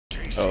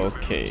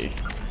Okay.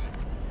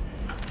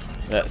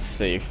 Let's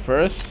save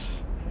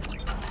first.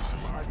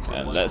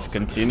 And let's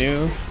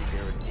continue.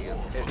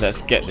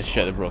 Let's get the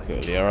Shadow Broker,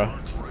 Liara.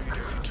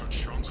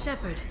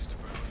 Shepard,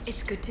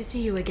 it's good to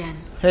see you again.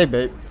 Hey,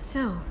 babe.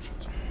 So,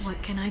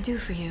 what can I do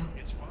for you?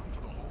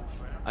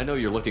 I know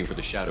you're looking for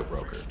the Shadow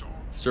Broker.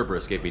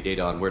 Cerberus gave me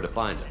data on where to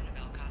find him.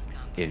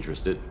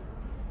 Interested?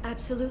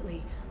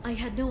 Absolutely. I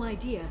had no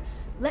idea.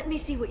 Let me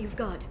see what you've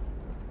got.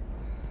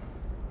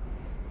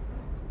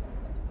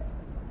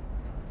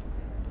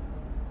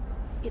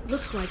 It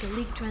looks like a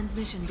leaked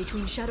transmission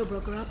between Shadow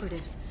Broker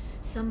operatives.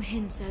 Some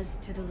hints as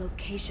to the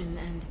location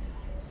and...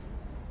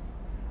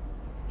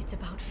 It's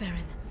about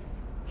Farron.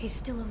 He's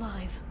still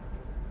alive.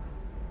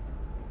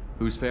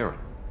 Who's Farron?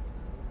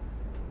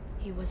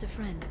 He was a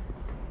friend.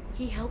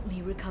 He helped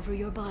me recover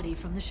your body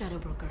from the Shadow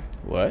Broker.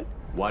 What?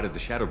 Why did the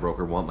Shadow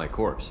Broker want my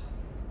corpse?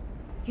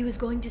 He was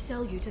going to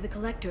sell you to the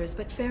collectors,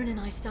 but Farron and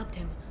I stopped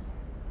him.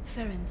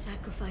 Farron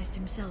sacrificed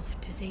himself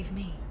to save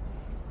me.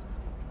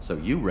 So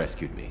you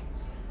rescued me.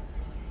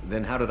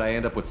 Then how did I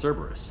end up with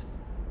Cerberus?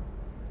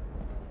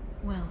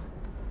 Well,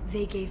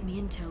 they gave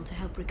me intel to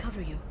help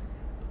recover you.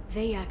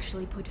 They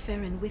actually put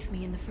Farron with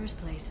me in the first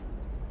place.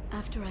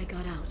 After I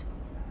got out,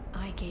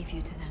 I gave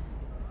you to them.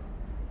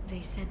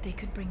 They said they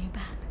could bring you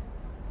back.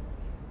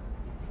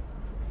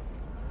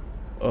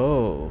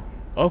 Oh,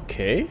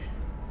 okay.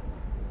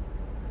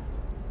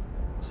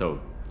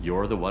 So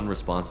you're the one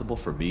responsible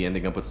for me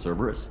ending up with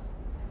Cerberus?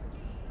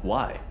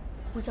 Why?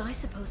 Was I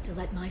supposed to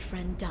let my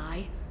friend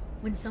die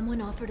when someone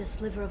offered a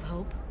sliver of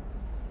hope?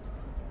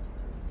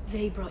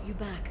 They brought you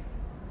back,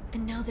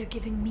 and now they're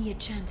giving me a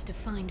chance to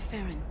find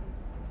Farron.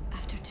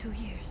 After 2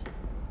 years,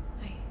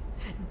 I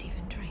hadn't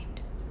even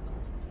dreamed.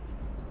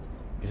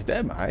 Is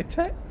that my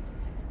type?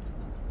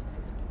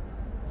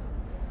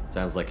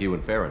 Sounds like you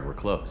and Farron were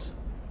close.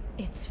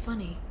 It's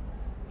funny.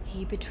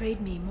 He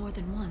betrayed me more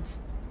than once.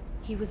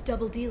 He was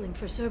double-dealing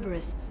for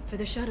Cerberus, for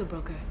the Shadow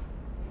Broker.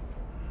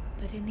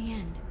 But in the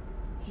end,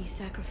 he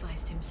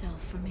sacrificed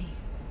himself for me.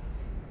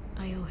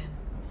 I owe him.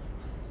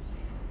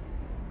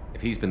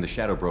 If he's been the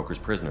Shadow Broker's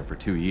prisoner for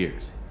 2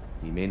 years,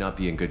 he may not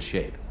be in good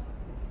shape.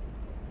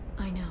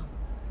 I know.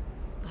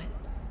 But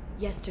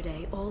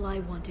yesterday, all I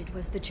wanted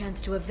was the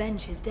chance to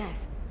avenge his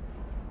death.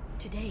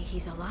 Today,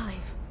 he's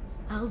alive.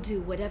 I'll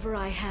do whatever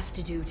I have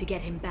to do to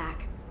get him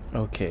back.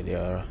 Okay,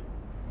 Liara.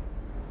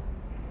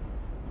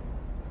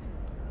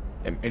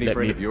 Any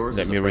friend of yours?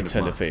 Let me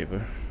return the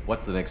favor.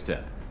 What's the next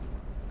step?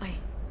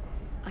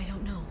 I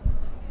don't know.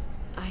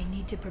 I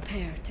need to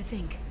prepare, to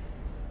think.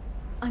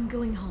 I'm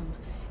going home.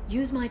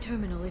 Use my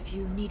terminal if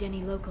you need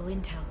any local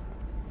intel.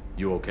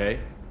 You okay?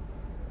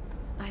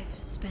 I've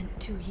spent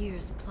 2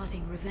 years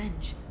plotting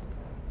revenge.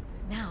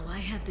 Now I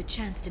have the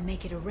chance to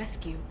make it a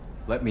rescue.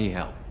 Let me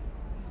help.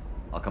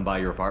 I'll come by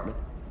your apartment.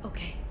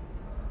 Okay.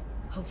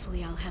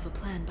 Hopefully I'll have a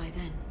plan by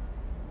then.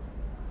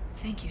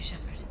 Thank you,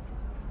 Shepard.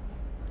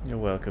 You're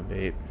welcome,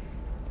 babe.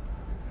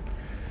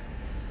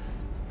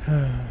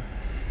 Any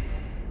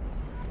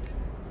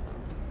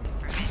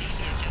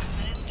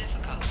adjustment is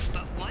difficult,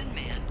 but one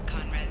man,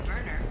 Conrad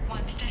Werner,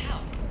 wants to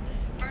help.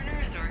 Werner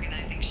is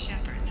organizing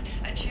Shepherds,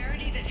 a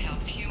charity that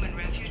helps human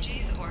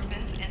refugees,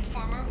 orphans, and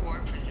former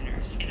war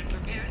prisoners. In a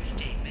prepared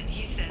statement,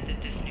 he said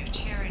that this new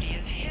charity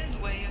is his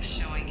way of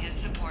showing his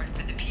support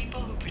for the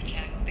people who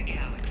protect the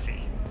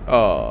galaxy.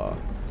 Oh,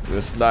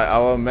 looks like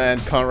our man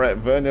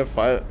Conrad Werner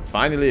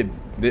finally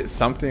did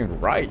something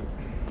right.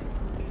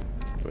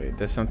 Wait,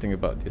 there's something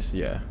about this,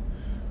 yeah.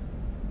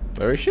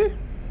 Where is she?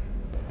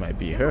 Might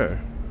be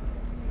her.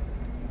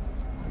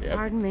 Yep.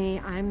 Pardon me,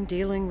 I'm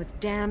dealing with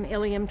damn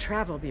Ilium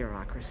travel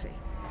bureaucracy.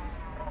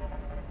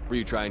 Were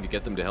you trying to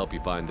get them to help you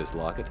find this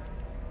locket?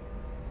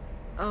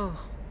 Oh,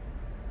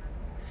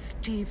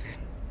 Stephen,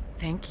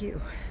 thank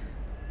you.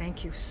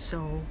 Thank you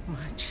so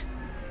much.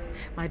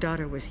 My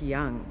daughter was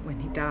young when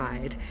he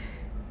died.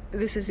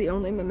 This is the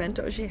only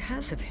memento she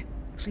has of him.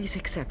 Please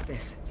accept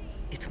this.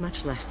 It's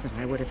much less than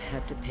I would have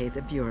had to pay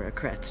the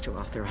bureaucrats to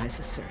authorize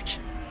a search.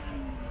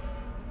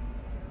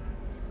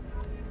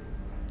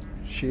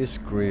 She's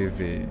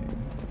grieving.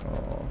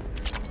 Oh.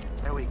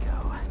 There we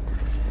go.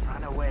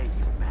 Run away,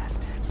 you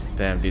bastards.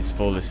 Damn, this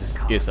Volus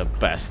is a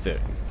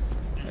bastard.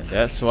 And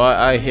that's why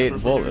I hate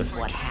Volus.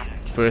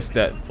 First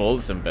that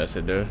Volus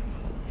ambassador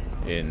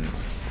in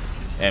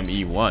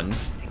ME1,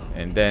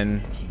 and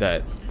then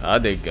that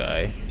other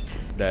guy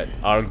that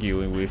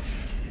arguing with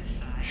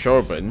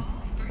Shorban,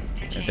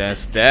 and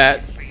that's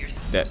that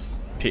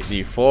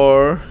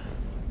PD4.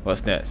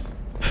 What's next?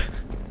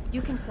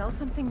 You can sell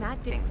something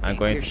that big. I'm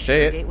going to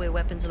say it. Gateway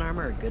weapons and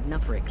armor are good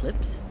enough for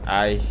Eclipse.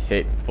 I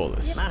hate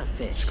Volus. Not a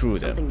fish. Screw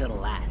them. Something that'll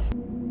last.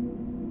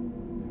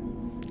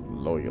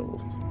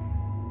 Loyal.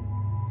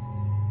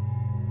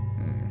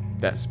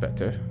 That's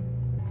better.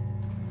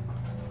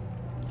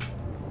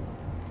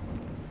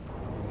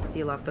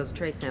 Seal off those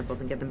trace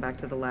samples and get them back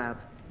to the lab.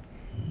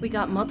 We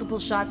got multiple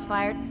shots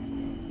fired.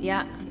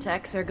 Yeah,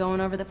 techs are going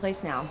over the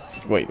place now.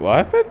 Wait, what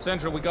happened?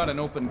 Central, we got an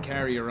open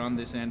carrier on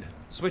this end.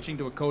 Switching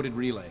to a coded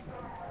relay.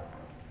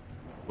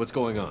 What's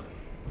going on?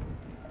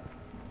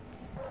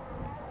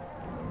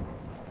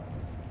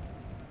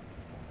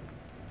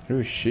 Who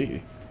is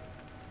she?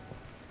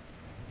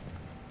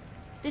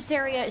 This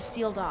area is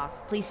sealed off.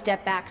 Please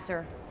step back,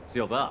 sir.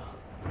 Sealed off?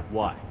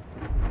 Why?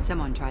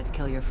 Someone tried to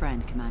kill your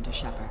friend, Commander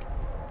Shepard.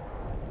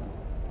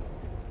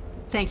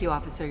 Thank you,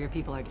 officer. Your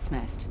people are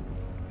dismissed.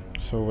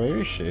 So where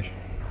is she?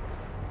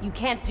 You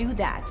can't do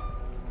that.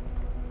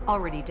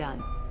 Already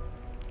done.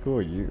 Who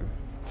are you?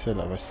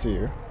 Tela,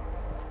 Vasir.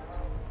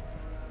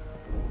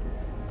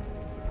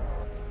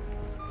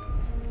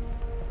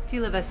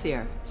 Tela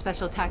Vasir,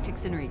 Special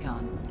Tactics and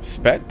Recon.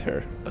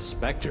 Spectre. A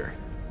Spectre?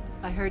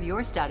 I heard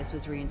your status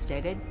was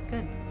reinstated.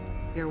 Good.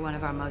 You're one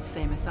of our most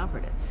famous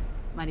operatives.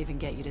 Might even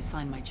get you to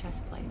sign my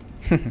chest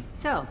plate.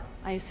 So,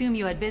 I assume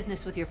you had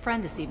business with your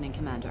friend this evening,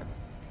 Commander.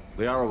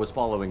 Liara was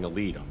following a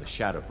lead on the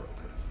Shadow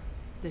Broker.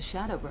 The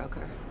Shadow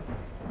Broker.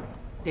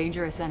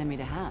 Dangerous enemy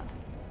to have.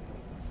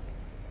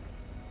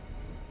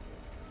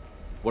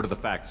 What are the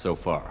facts so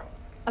far?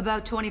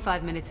 About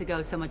 25 minutes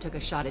ago, someone took a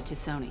shot at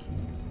T'Soni.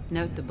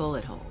 Note the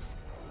bullet holes.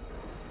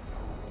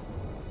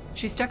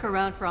 She stuck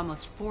around for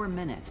almost 4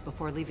 minutes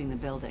before leaving the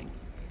building.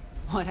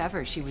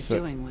 Whatever she was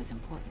doing was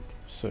important.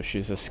 So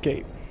she's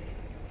escaped.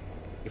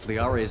 If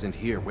Liara isn't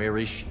here, where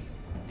is she?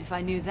 If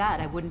I knew that,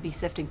 I wouldn't be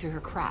sifting through her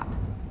crap.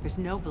 There's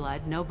no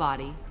blood, no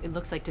body. It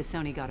looks like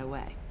T'Soni got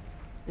away.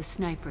 The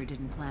sniper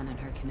didn't plan on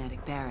her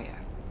kinetic barrier.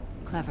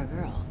 Clever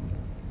girl.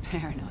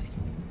 Paranoid,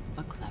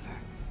 but clever.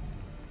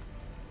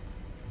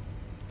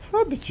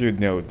 How did you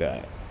know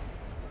that?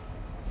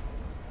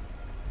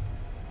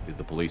 Did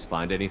the police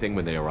find anything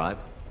when they arrived?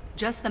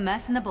 Just the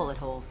mess and the bullet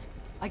holes.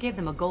 I gave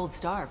them a gold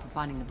star for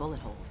finding the bullet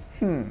holes.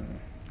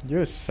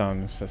 You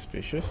sound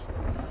suspicious.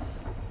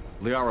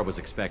 Liara was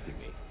expecting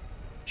me.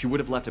 She would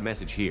have left a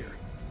message here.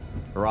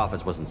 Her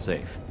office wasn't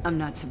safe. I'm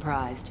not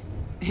surprised.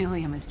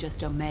 Helium is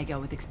just Omega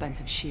with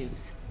expensive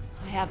shoes.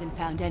 I haven't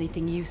found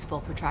anything useful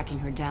for tracking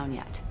her down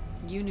yet.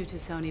 You knew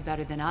T'Soni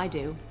better than I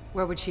do.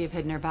 Where would she have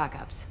hidden her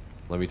backups?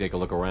 Let me take a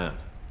look around.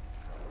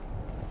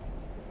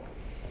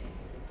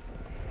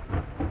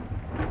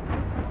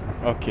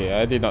 Okay,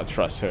 I did not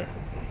trust her.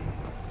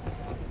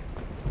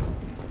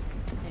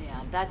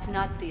 Yeah, that's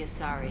not the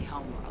Asari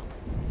homeworld.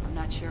 I'm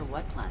not sure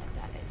what planet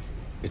that is.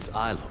 It's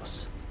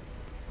Ilos.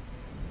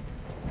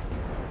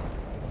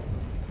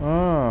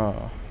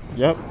 Ah,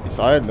 yep, it's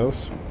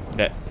Ilos.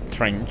 That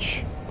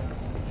trench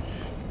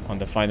on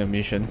the final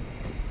mission.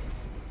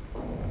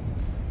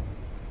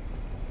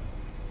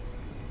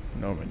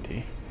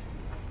 Normandy.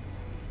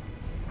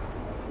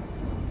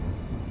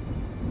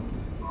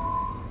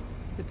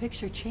 The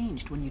picture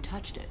changed when you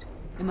touched it.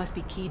 It must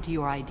be keyed to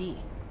your ID.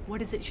 What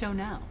does it show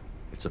now?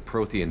 It's a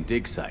Prothean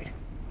dig site.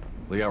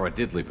 Liara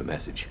did leave a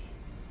message.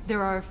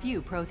 There are a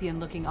few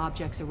Prothean-looking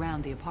objects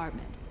around the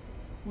apartment.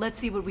 Let's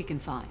see what we can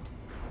find.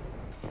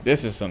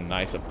 This is some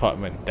nice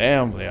apartment.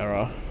 Damn,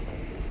 Liara.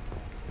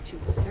 She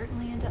was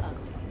certainly into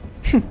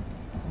ugly.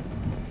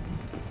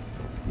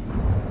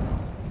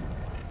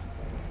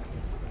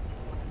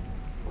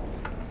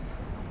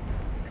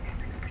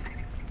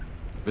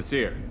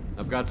 Vasir,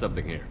 I've got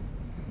something here.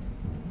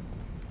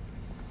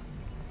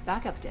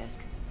 Backup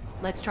disk.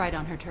 Let's try it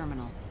on her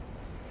terminal.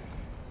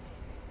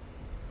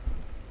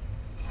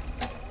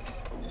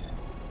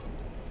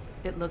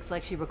 It looks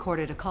like she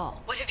recorded a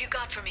call. What have you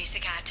got for me,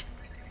 Sagat?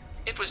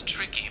 It was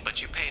tricky, but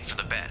you paid for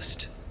the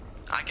best.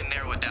 I can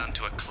narrow it down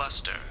to a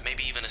cluster,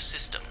 maybe even a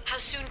system. How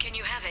soon can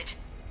you have it?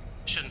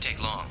 Shouldn't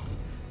take long.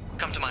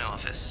 Come to my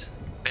office.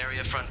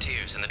 Barrier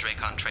Frontiers in the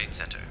Dracon Trade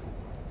Center.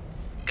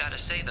 Gotta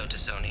say though,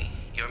 T'Soni,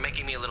 you're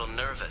making me a little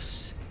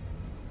nervous.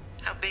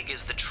 How big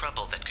is the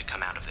trouble that could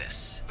come out of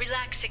this?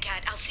 Relax,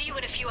 Sagat. I'll see you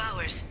in a few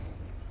hours.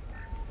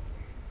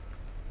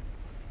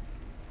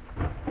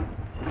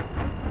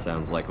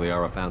 Sounds like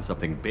Liara found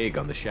something big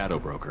on the Shadow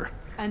Broker.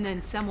 And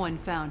then someone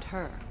found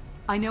her.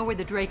 I know where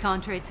the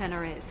Dracon Trade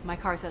Center is. My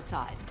car's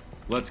outside.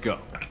 Let's go.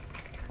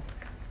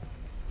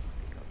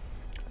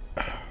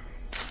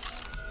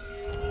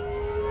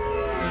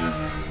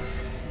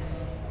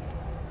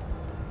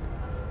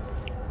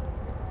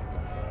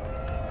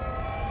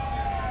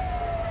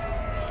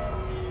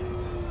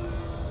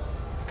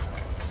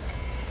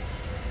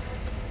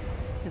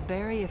 The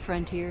Barrier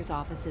Frontiers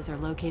offices are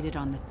located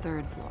on the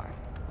 3rd floor.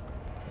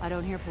 I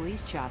don't hear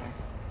police chatter.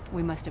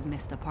 We must have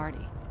missed the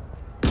party.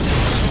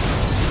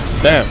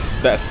 Damn,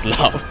 that's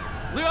loud.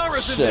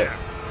 Liara's in Shit. there!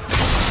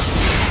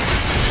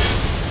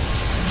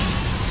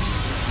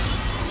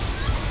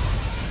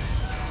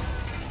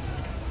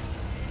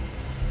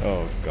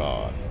 Oh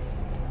god.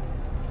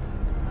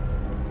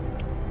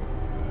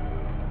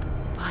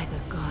 By the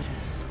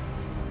goddess.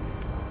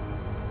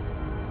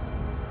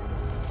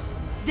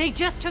 They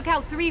just took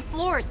out 3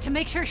 floors to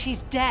make sure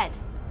she's dead.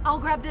 I'll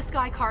grab this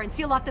Sky car and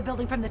seal off the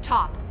building from the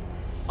top.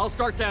 I'll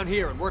start down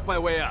here and work my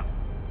way up.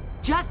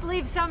 Just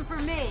leave some for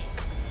me.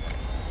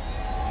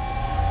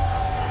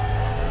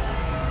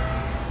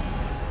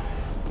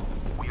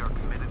 We are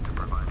committed to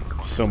providing.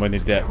 So many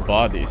dead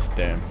bodies,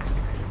 damn.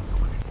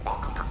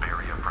 Welcome to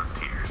Barrier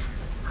Frontiers.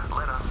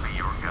 Let us be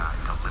your guide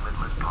to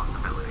limitless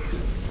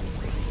possibilities.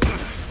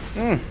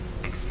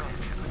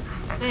 Expansion,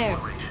 There.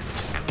 exploration,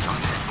 and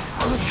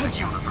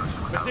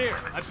Vasir,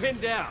 I'm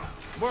pinned down.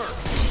 Work.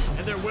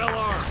 And they're well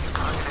armed.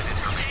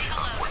 Say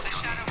hello to the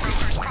Shadow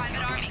Broker's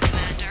private army,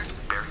 Commander.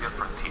 Barrier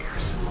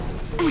frontiers.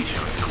 We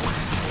show you the way.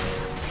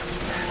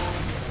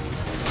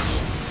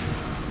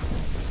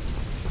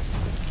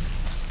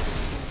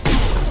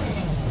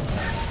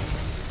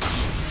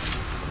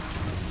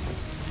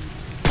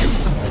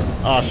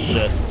 Oh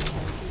shit.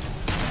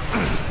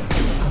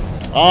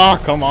 Oh,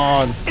 come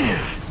on.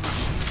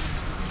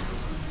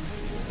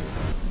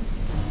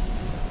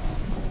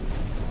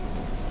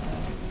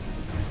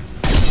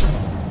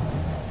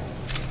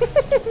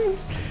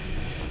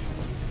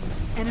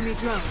 Enemy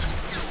drone.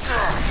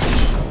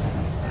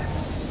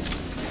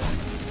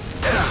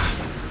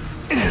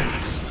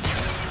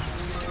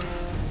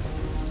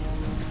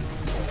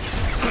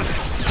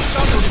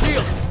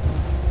 Shield!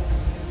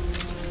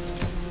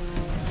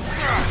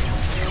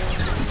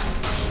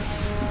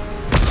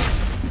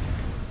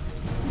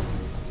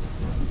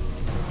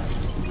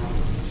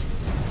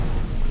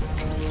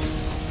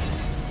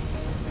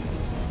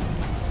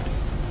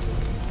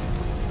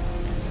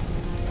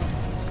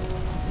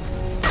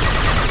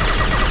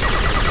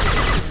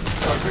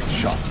 Perfect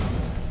shot.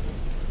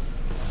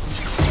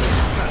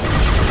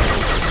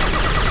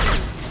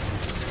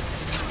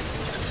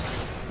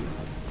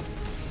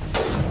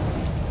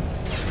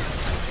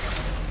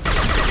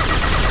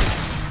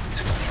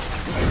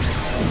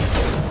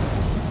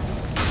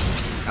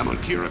 I'm on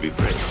Kira, be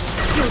brave.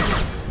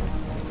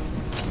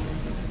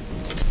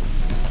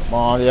 Come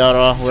on,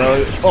 Liara, where are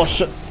you? Oh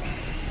shit.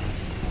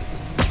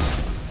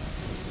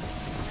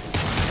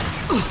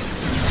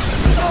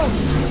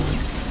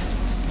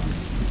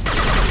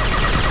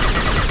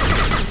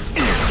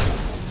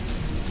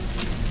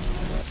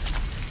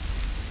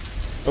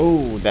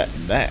 Oh, that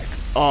neck.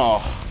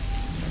 Oh,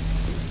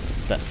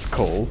 that's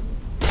cool.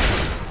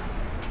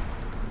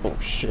 Oh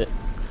shit.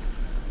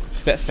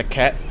 Is that a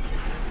cat?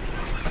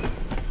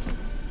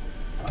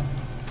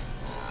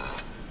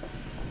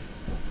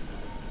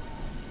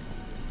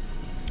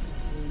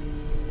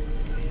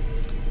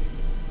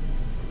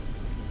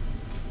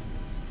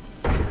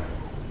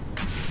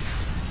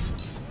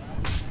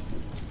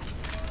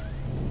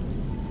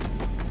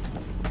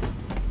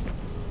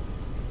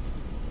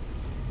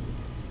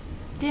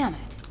 Damn it.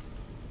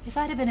 If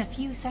I'd have been a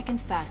few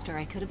seconds faster,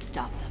 I could have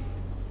stopped them.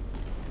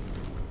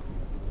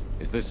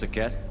 Is this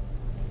Saket?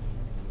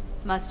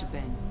 Must have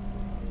been.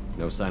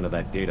 No sign of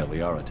that data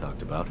Liara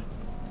talked about.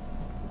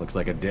 Looks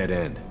like a dead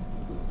end.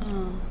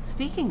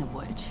 Speaking of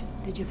which,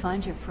 did you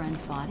find your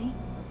friend's body?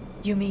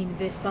 You mean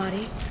this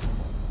body?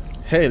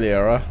 Hey,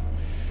 Liara.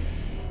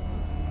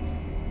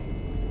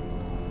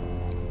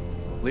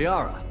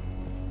 Liara!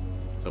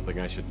 Something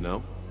I should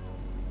know?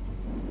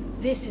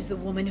 This is the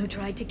woman who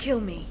tried to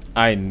kill me.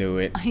 I knew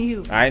it.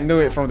 I knew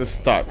it from the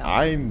start.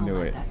 I knew I'll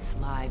let it. that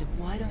slide.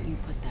 Why don't you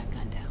put that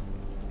gun down?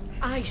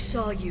 I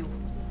saw you.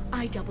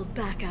 I doubled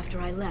back after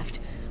I left.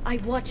 I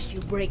watched you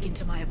break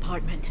into my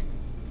apartment.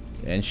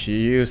 And she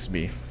used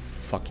me.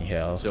 Fucking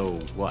hell. So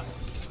what?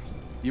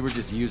 You were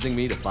just using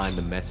me to find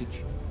the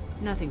message?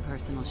 Nothing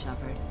personal,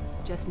 Shepard.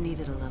 Just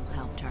needed a little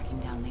help tracking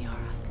down Liara.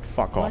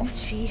 Fuck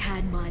Once off. she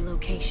had my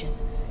location,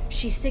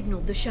 she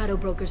signaled the Shadow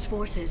Broker's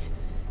forces.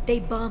 They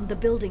bombed the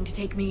building to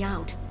take me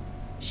out.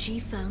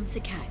 She found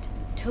Saket,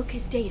 took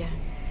his data,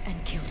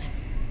 and killed him.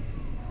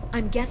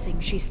 I'm guessing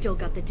she's still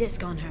got the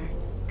disc on her.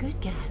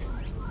 Good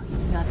guess.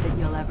 Not that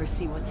you'll ever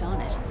see what's on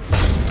it.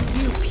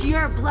 You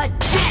pure blood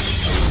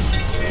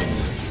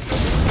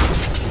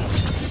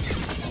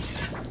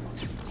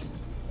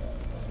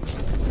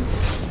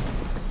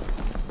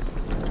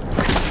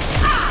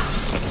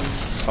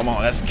Come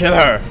on, let's kill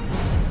her.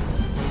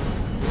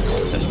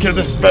 Let's kill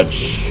this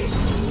bitch.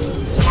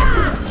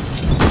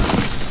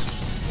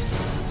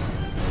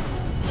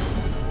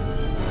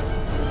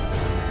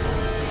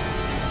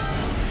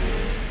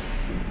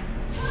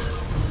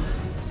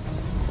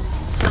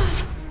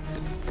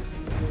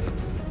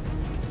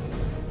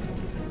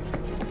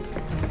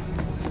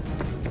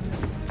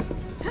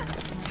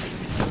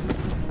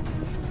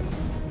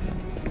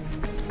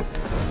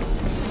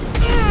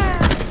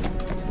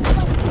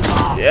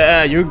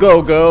 Yeah, you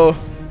go, girl.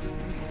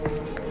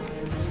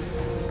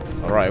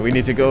 Alright, we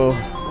need to go.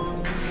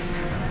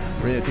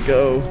 We need to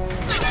go.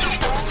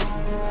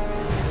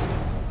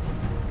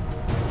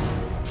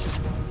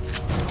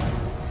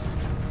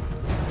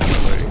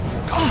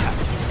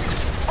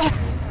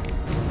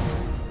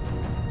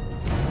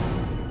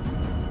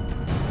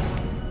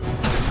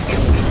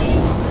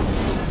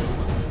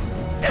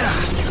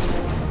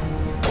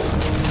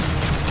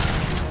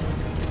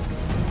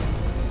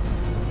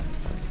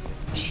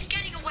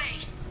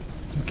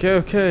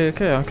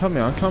 Okay, I'm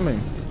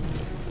coming.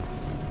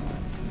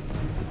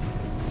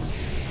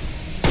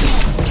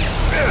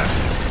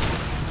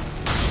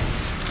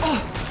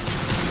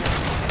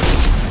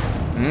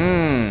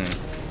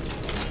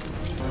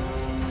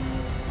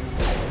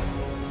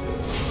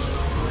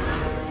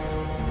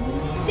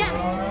 Damn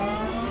it!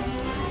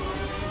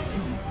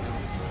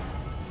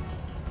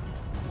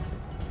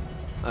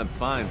 I'm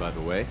fine, by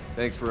the way.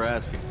 Thanks for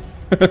asking.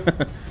 Hang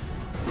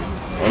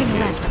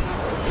left.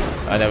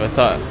 I never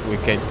thought we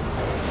could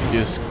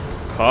use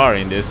car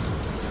in this.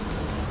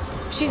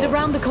 She's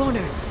around the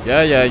corner.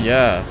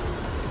 Yeah.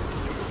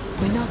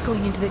 We're not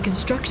going into the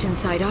construction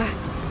site, are?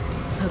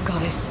 Oh,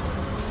 goddess.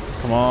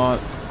 Come on.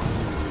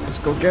 Let's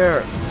go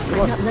get her.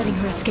 I'm not letting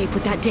her escape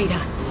with that data.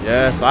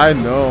 Yes, I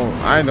know,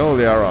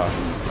 Liara.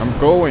 I'm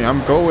going. Go!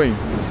 I'm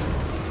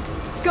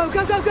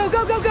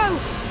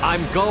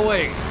going.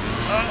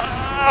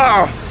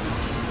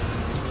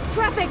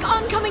 Traffic!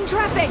 Oncoming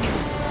traffic!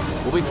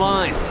 We'll be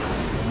fine.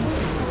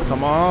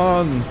 Come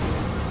on.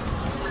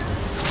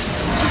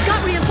 She's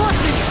got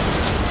reinforcements!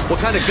 What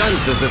kind of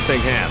guns does this thing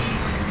have?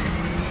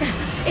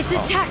 It's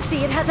a taxi.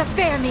 It has a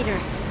fare meter.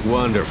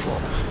 Wonderful.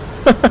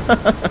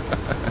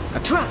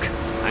 Truck!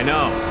 I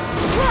know.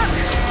 Truck!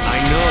 I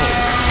know.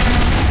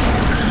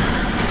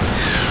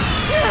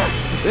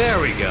 There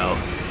we go.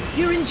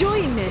 You're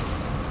enjoying this.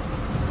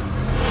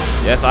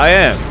 Yes, I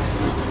am.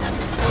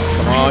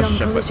 Come on, Head-on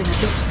Shepard. collision at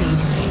this speed.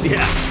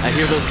 Yeah, I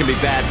hear those can be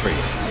bad for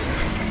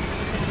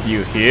you.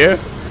 You hear?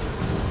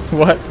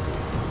 What?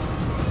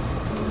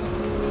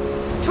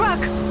 Truck!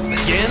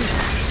 Again?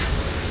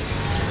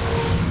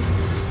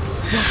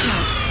 Watch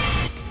out.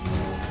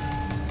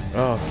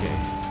 Okay.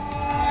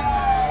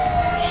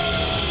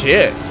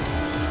 Shit.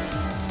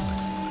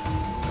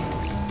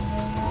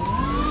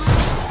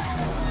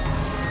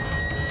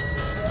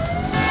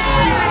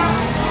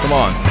 Come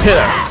on, hit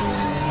her.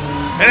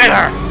 Hit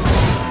her.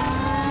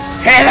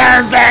 Hit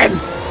her, Ben.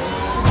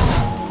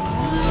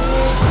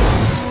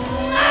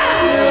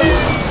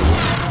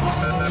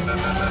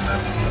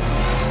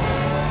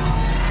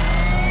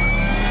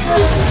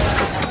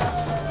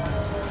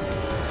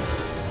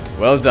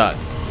 Well done.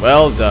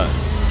 Well done.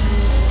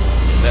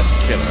 Let's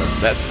kill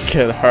her. Let's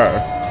kill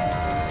her.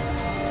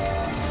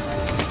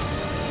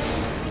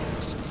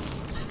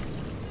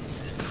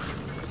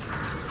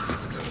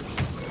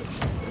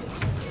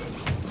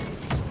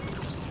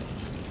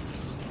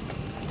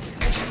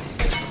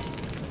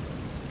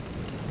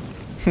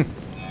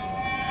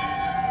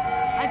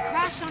 I've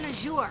crashed on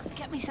Azure.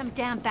 Get me some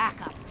damn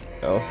backup.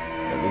 Well,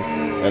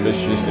 at least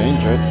she's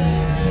injured.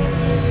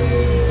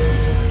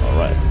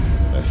 Alright,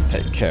 let's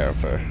take care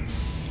of her.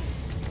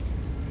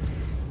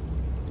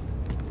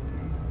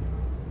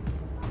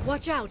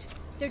 Watch out!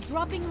 They're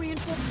dropping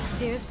reinforcements.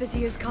 There's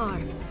Vasir's car.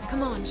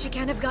 Come on, she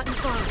can't have gotten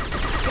far.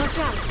 Watch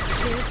out!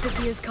 There's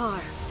Vasir's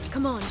car.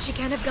 Come on, she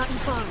can't have gotten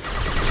far.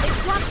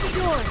 They've blocked the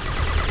doors!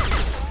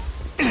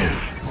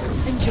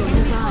 Enjoy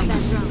the ride.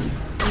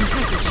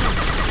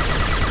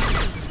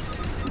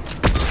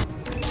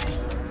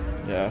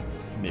 Yeah,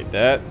 need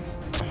that.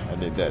 I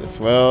need that as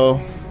well.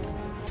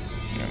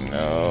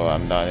 No,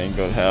 I'm not in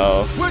good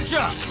health. Switch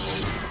up!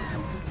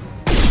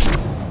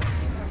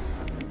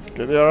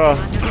 Get Liara.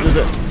 Use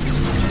it.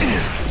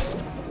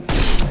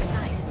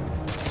 Nice.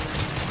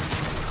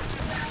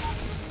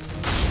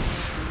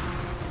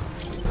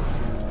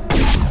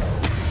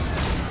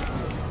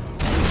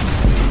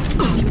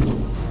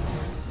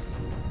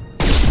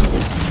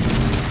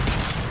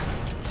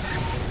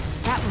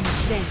 That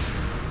one's dead.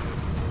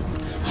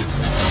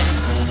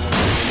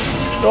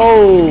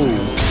 Oh!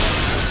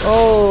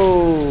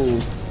 Oh!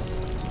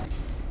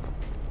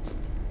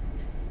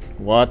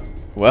 What?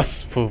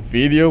 What's for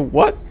video?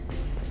 What?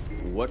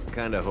 What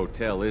kind of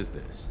hotel is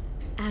this?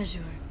 Azure.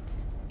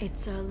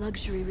 It's a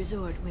luxury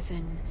resort with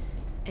an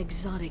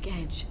exotic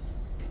edge.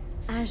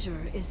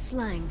 Azure is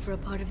slang for a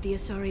part of the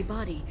Asari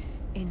body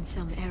in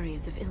some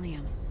areas of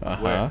Ilium.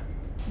 Uh-huh.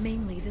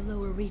 Mainly the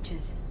lower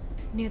reaches,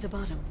 near the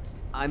bottom.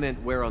 I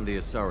meant where on the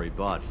Asari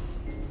body.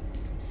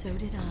 So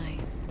did I.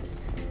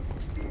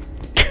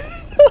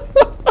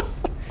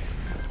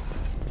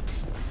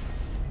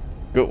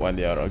 Good one,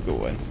 Liara. Good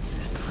one.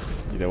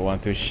 You don't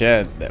want to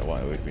share that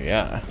one with me,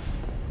 yeah?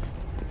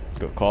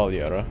 Good call,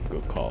 Liara.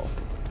 Good call.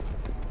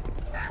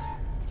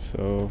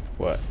 So,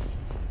 what?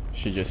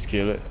 She just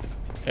killed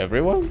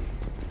everyone?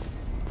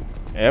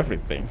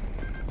 Everything.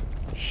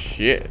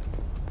 Shit.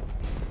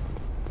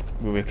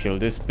 We will kill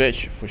this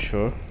bitch for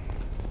sure.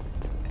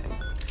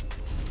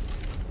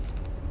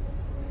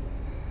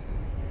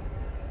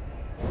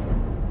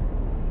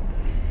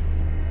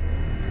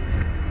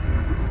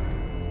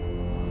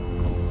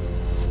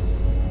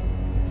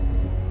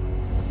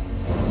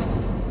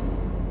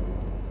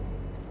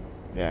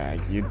 Yeah,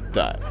 you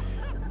die.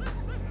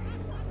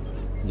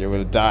 You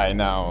will die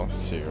now,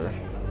 Vasir.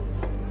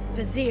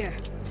 Vasir,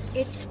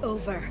 it's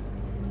over.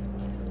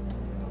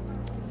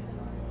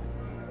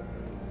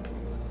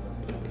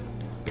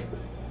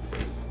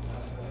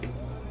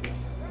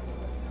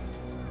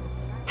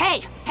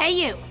 Hey! Hey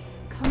you!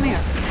 Come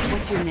here.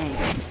 What's your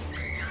name?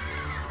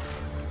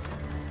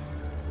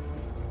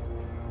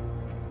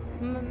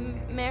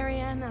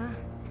 Mariana.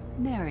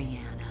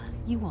 Mariana.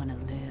 You want to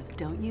live,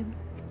 don't you?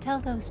 Tell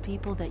those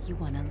people that you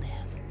want to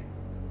live.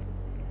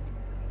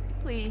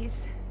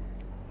 Please.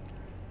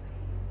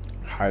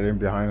 Hiding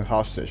behind a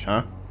hostage,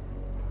 huh?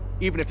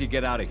 Even if you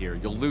get out of here,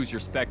 you'll lose your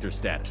Spectre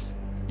status.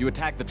 You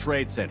attacked the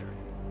trade center.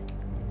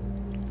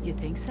 You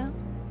think so?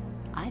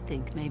 I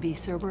think maybe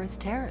Cerberus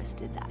terrorists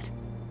did that.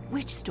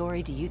 Which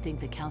story do you think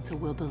the Council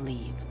will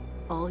believe?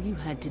 All you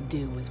had to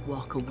do was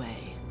walk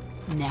away.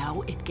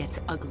 Now it gets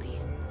ugly.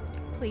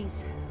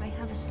 Please, I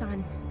have a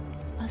son.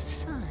 A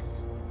son?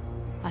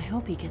 I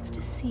hope he gets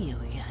to see you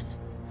again.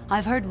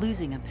 I've heard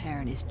losing a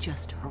parent is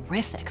just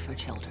horrific for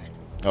children.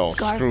 Oh,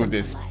 Scars screw them for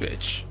this life.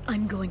 bitch.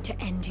 I'm going to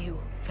end you,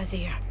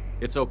 Vasir.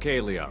 It's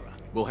okay, Liara.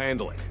 We'll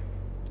handle it.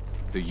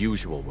 The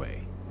usual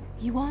way.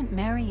 You want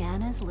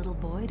Mariana's little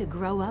boy to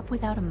grow up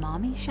without a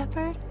mommy,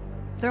 Shepard?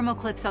 Thermal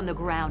clips on the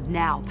ground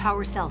now.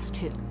 Power cells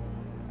too.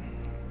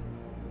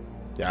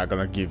 Yeah, I'm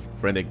gonna give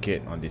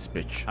Renegade on this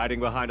bitch. Hiding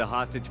behind a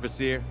hostage,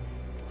 Vasir?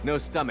 No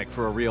stomach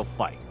for a real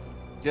fight.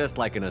 Just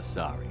like an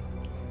Asari.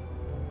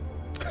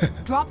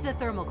 Drop the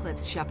thermal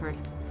clips, Shepard.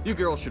 You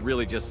girls should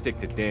really just stick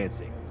to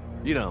dancing.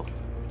 You know,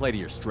 play to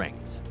your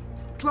strengths.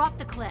 Drop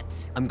the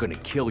clips. I'm gonna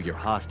kill your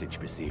hostage,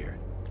 Vasir.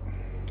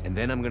 And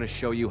then I'm gonna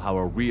show you how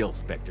a real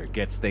Spectre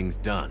gets things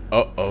done.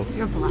 Uh-oh.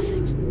 You're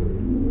bluffing.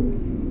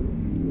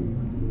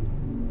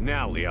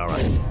 Now, Liara.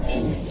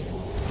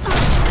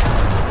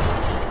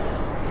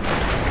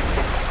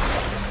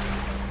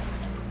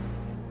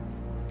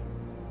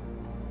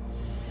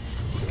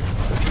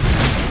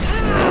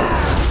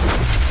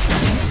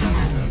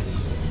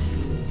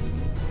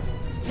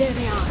 There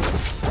they are.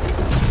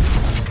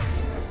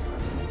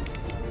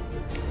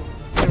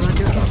 They're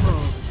under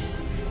control.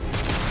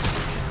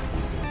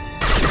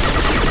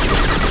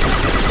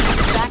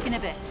 Back in a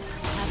bit.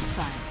 Have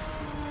fun.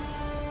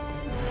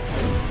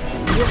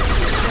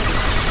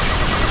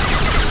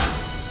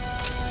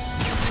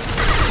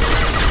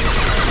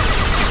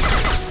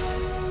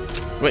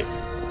 Wait.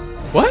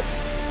 What?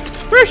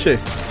 Where is she?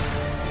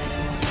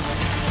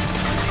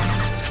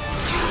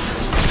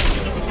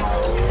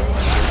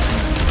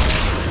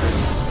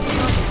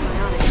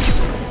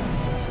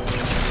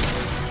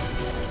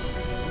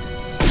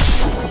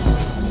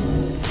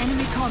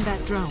 Enemy combat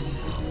drone.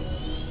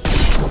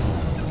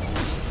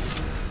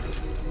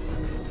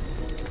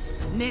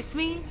 Miss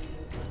me?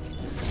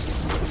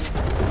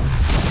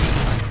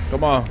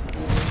 Come on.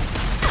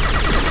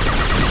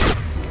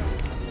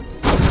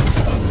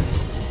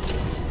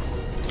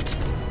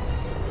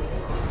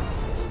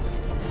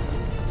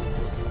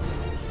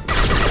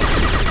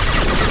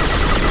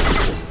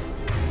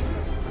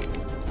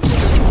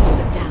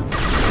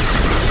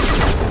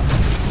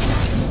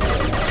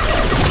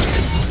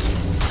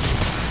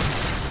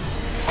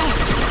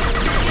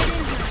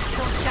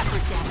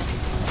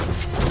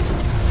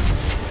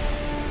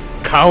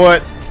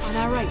 Coward! On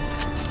our right.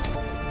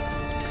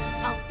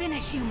 I'll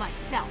finish you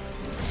myself.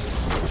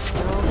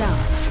 They're all down.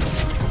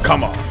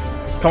 Come on.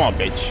 Come on,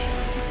 bitch.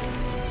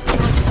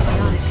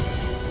 Bionics.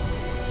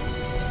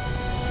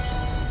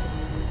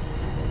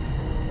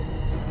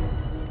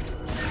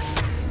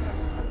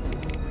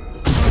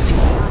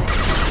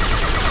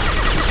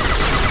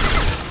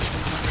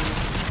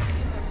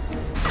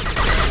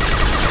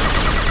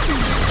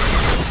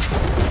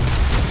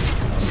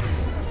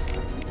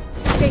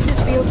 Stasis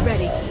field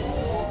ready.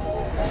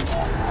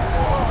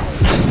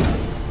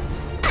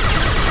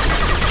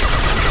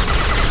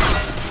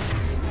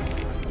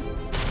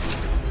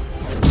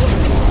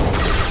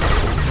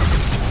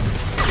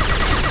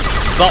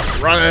 Stop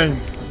running,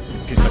 you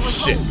piece of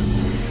shit.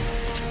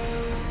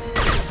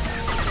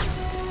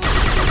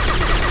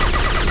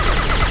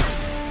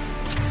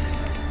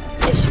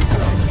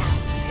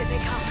 Here they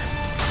come.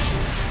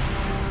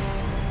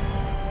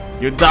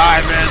 You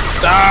die, man.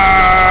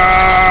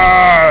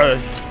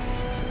 Die!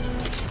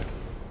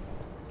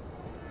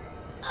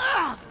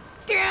 Ugh!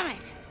 Damn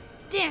it!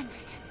 Damn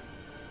it!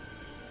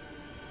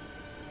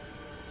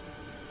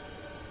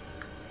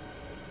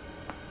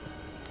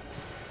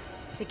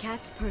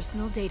 Zakat's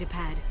personal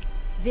datapad.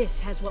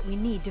 This has what we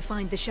need to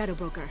find the Shadow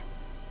Broker.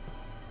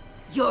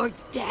 You're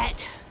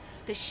dead.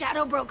 The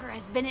Shadow Broker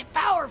has been in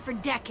power for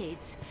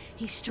decades.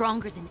 He's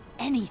stronger than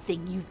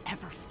anything you've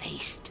ever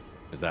faced.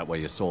 Is that why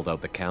you sold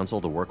out the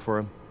Council to work for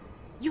him?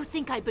 You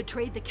think I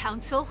betrayed the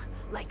Council?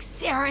 Like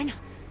Saren?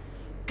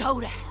 Go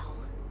to hell.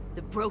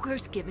 The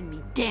Broker's given me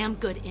damn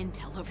good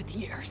intel over the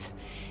years.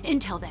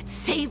 Intel that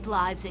saved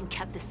lives and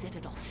kept the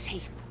Citadel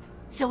safe.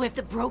 So if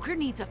the Broker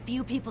needs a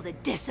few people to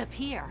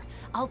disappear,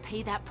 I'll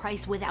pay that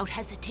price without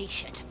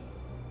hesitation.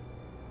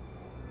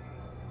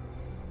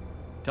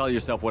 Tell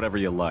yourself whatever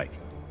you like.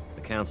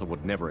 The Council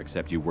would never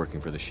accept you working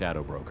for the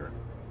Shadow Broker.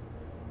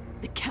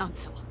 The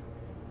Council.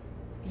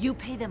 You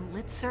pay them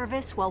lip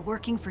service while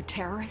working for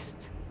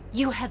terrorists?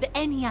 You have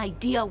any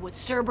idea what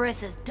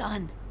Cerberus has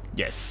done?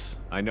 Yes.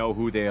 I know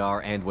who they are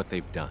and what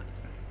they've done.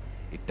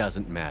 It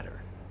doesn't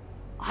matter.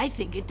 I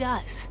think it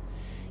does.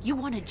 You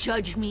want to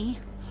judge me?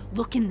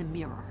 Look in the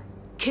mirror.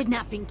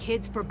 Kidnapping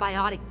kids for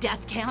biotic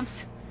death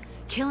camps?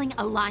 Killing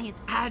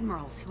Alliance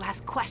admirals who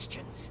ask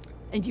questions.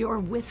 And you're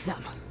with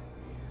them.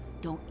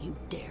 Don't you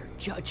dare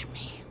judge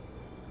me.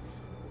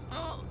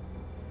 Oh,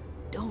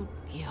 don't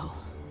you?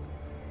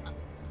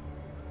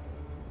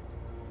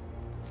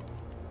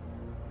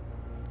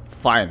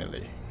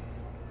 Finally.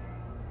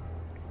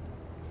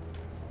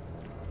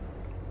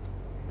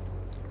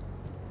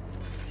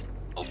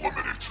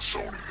 Eliminate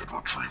T'Soni and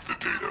retrieve the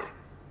data.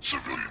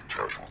 Civilian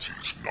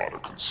casualties not a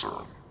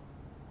concern.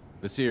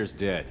 Vasir's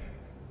dead.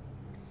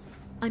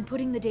 I'm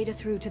putting the data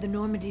through to the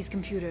Normandy's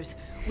computers.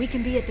 We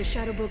can be at the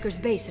Shadow Broker's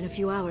base in a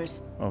few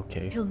hours.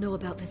 Okay. He'll know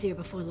about Vasir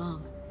before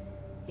long.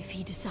 If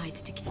he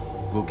decides to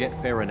kill... We'll get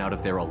Farron out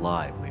of there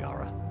alive,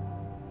 Liara.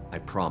 I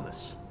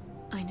promise.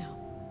 I know.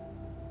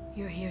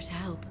 You're here to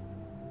help.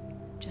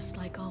 Just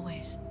like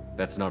always.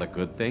 That's not a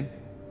good thing?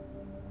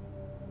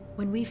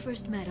 When we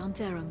first met on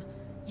Therum,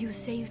 you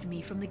saved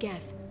me from the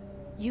Geth.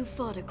 You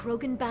fought a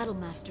Krogan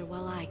battlemaster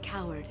while I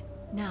cowered.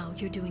 Now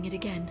you're doing it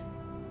again.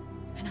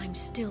 And I'm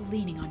still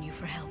leaning on you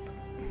for help.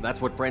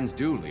 That's what friends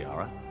do,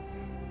 Liara.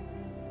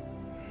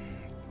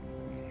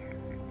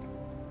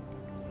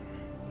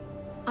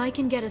 I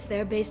can get us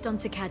there based on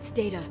Sakat's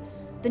data.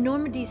 The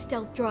Normandy's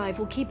stealth drive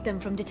will keep them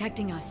from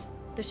detecting us.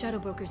 The Shadow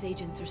Broker's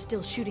agents are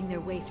still shooting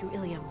their way through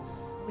Ilium.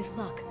 With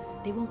luck,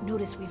 they won't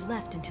notice we've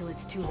left until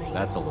it's too late.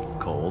 That's a little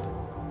cold.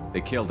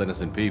 They killed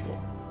innocent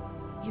people.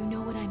 You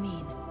know what I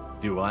mean.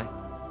 Do I?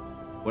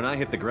 When I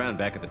hit the ground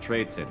back at the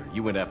trade center,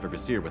 you went after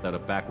Vasir without a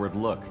backward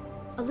look.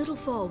 A little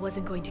fall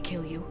wasn't going to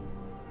kill you.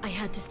 I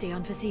had to stay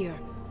on Vasir.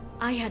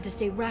 I had to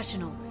stay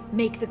rational,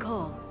 make the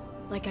call,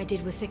 like I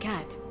did with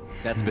Sakat.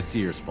 That's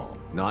Vasir's fault,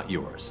 not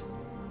yours.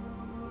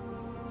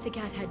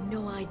 Sakat had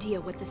no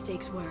idea what the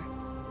stakes were.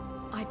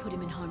 I put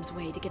him in harm's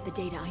way to get the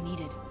data I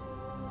needed.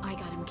 I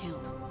got him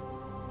killed.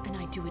 And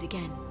I'd do it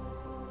again.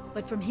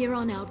 But from here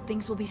on out,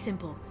 things will be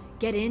simple.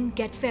 Get in,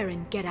 get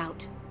Farron, get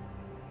out.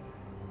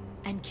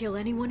 And kill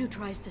anyone who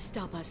tries to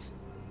stop us.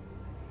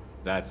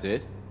 That's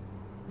it?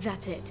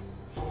 That's it.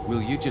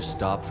 Will you just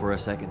stop for a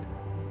second?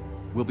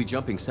 We'll be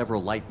jumping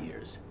several light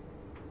years.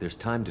 There's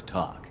time to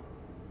talk.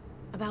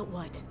 About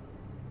what?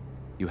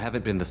 You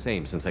haven't been the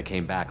same since I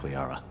came back,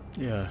 Liara.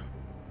 Yeah.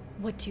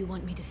 What do you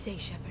want me to say,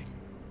 Shepard?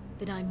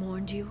 That I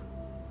mourned you?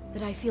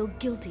 That I feel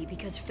guilty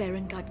because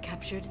Farron got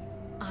captured?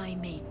 I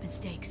made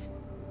mistakes.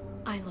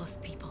 I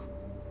lost people.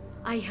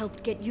 I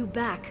helped get you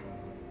back.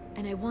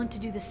 And I want to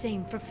do the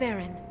same for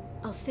Farron.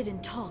 I'll sit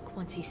and talk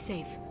once he's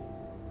safe.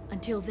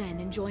 Until then,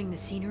 enjoying the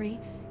scenery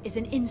is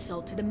an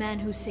insult to the man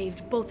who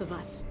saved both of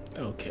us.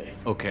 Okay.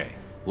 Okay,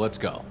 let's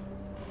go.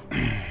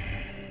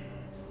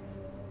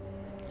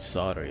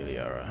 Sorry,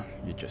 Liara.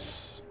 You're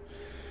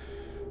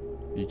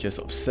just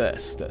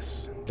obsessed.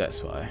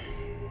 That's why.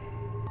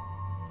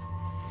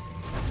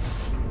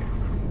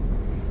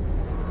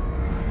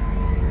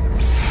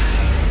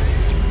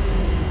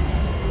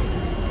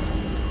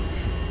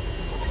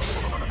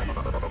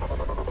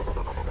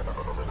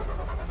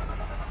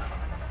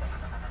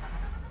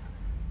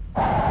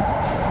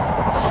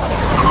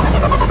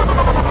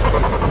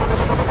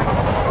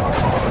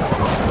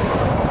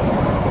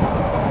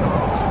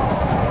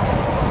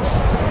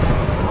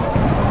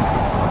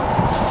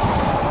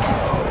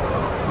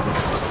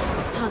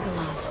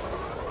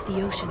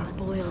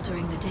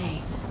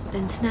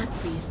 Snap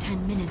freeze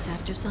 10 minutes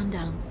after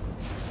sundown.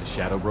 The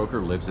Shadow Broker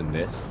lives in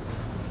this?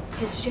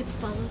 His ship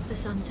follows the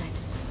sunset,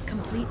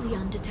 completely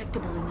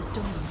undetectable in the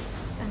storm,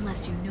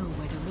 unless you know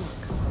where to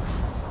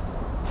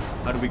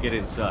look. How do we get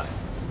inside?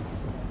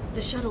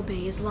 The shuttle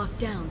bay is locked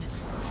down.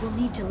 We'll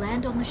need to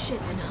land on the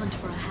ship and hunt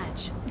for a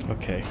hatch.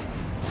 Okay.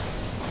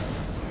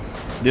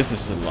 This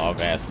is a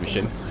long-ass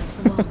mission.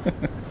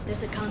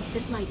 There's a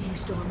constant lightning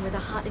storm where the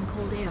hot and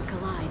cold air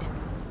collide.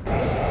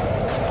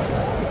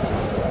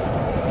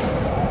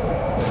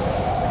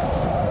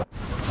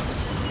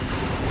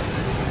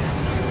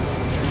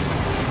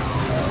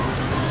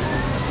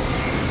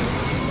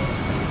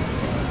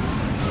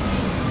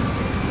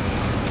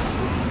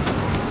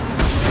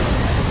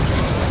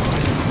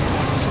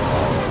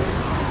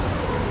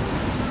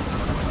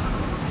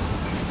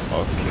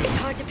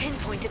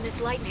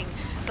 Lightning,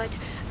 but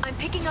I'm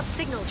picking up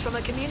signals from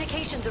a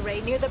communications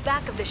array near the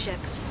back of the ship.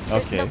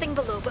 There's nothing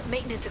below but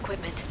maintenance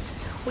equipment.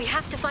 We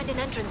have to find an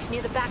entrance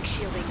near the back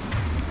shielding.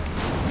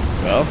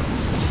 Well,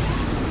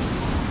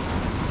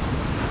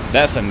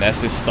 that's a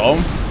nasty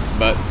storm,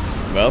 but,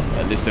 well,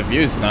 at least the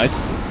view is nice.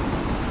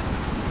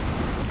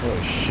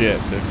 Oh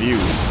shit, the view.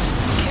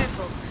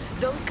 Careful.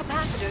 Those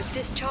capacitors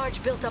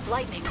discharge built-up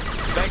lightning.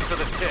 Thanks for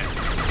the tip.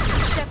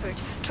 Shepard,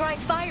 try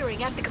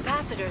firing at the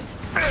capacitors.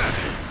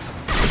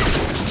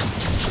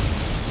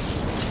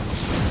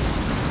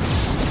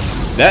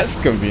 That's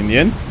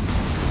convenient.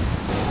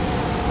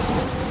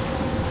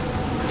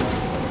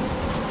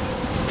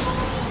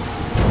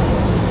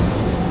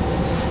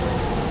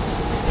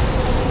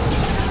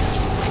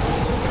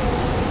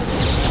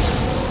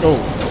 Oh.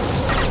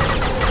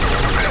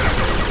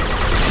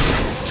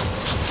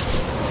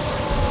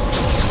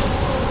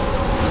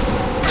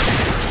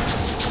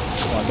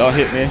 Come on, don't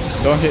hit me.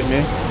 Don't hit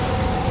me.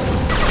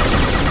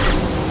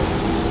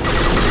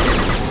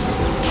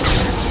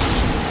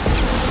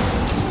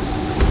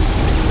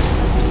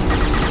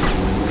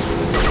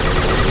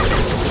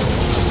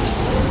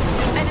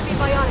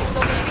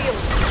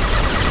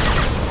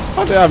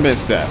 How did I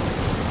miss that?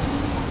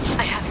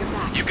 I have your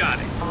back. You got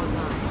it.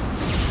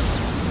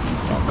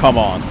 Oh, come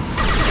on.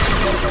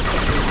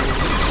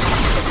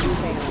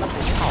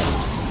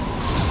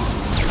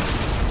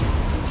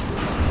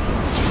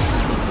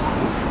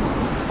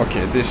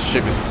 Okay, this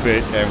ship is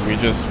big and we're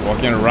just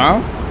walking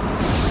around?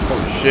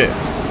 Oh shit.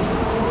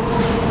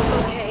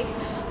 Okay,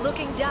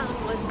 looking down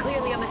was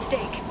clearly a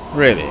mistake.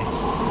 Really?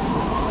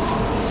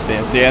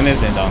 Didn't see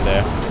anything down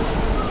there.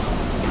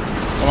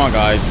 Come on,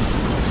 guys.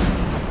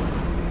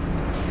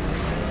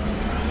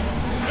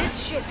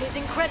 This ship is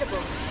incredible.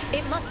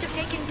 It must have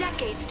taken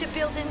decades to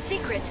build in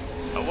secret.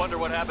 I wonder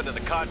what happened to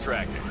the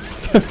contractors.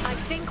 I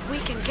think we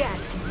can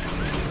guess.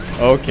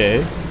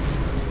 Okay.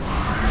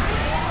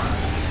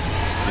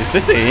 Is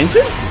this the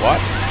engine? What?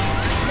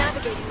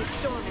 Navigating this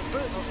storm is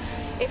brutal.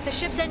 If the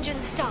ship's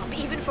engines stop,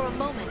 even for a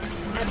moment,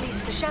 at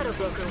least the Shadow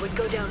Broker would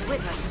go down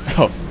with us.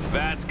 Oh.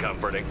 That's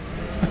comforting.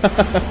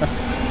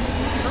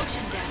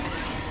 Motion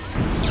dampers.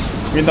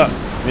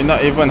 We're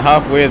not even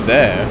halfway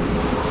there.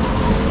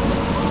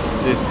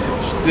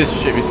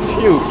 This ship is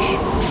huge.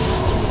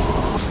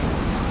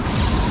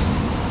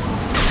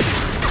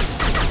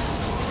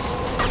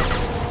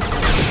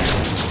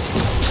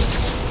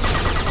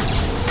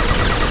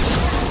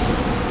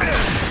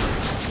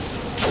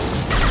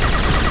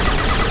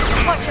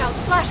 Watch out,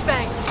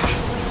 flashbangs.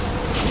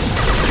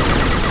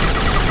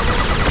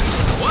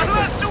 What's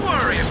left to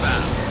worry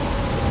about?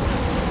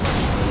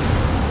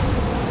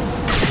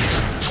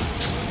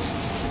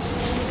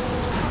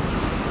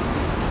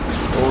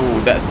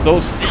 Oh, that's so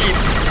steep.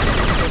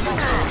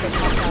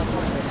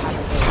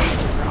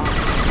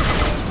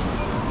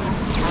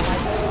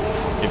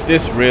 If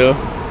this real,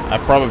 I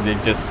probably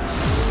just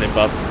slip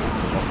up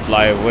or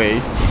fly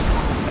away.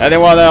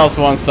 Anyone else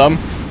want some?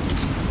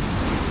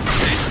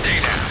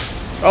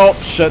 Oh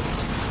shit.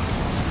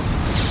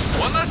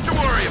 One less to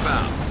worry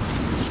about.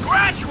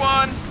 Scratch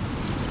one.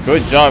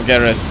 Good job,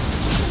 Garrus.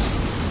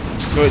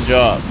 Good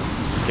job.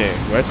 Okay,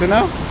 where to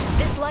now?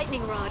 This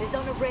lightning rod is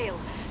on a rail.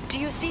 Do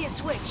you see a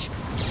switch?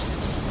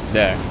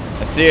 There.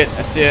 I see it.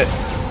 I see it.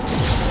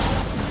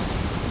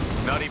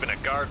 Not even a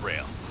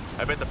guardrail.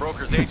 I bet the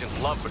broker's agents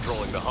love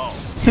patrolling the hull.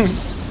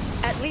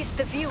 At least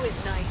the view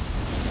is nice.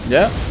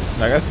 Yeah,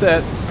 like I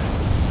said.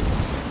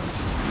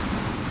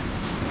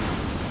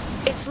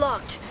 It's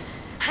locked.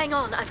 Hang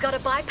on, I've got a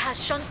bypass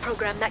shunt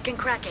program that can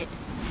crack it.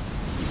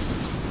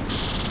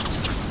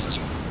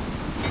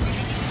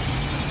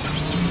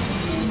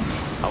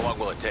 How long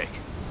will it take?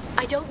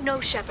 I don't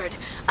know, Shepard.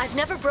 I've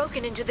never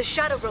broken into the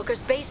Shadow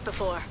Broker's base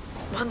before.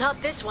 Well,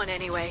 not this one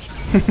anyway.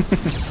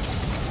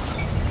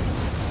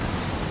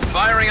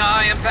 Firing a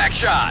high-impact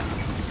shot.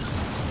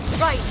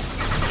 Right.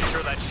 You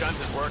sure that shunt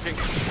is working?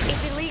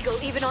 It's illegal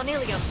even on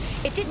Ilium.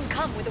 It didn't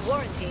come with a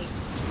warranty.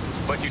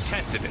 But you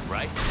tested it,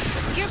 right?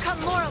 Here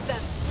come more of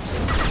them.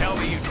 Tell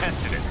me you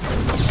tested it.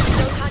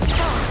 No time to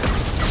talk.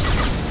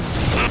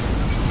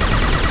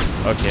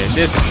 Okay,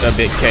 this is a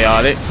bit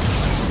chaotic.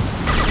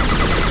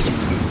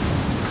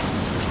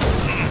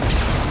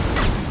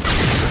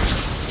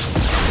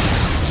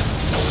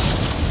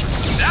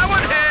 That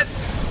one hit!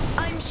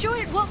 I'm sure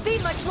it won't be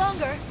much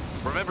longer.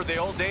 Remember the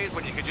old days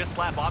when you could just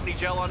slap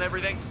Omnigel on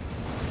everything?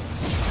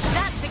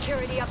 That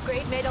security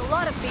upgrade made a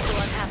lot of people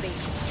unhappy.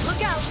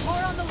 Look out,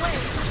 more on the way.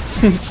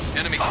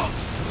 Enemy.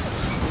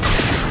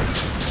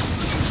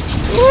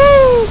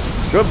 Woo!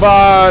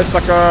 Goodbye,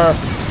 sucker.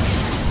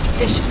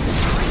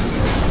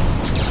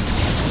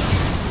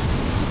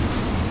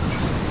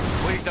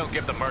 Please don't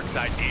give the mercs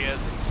ideas.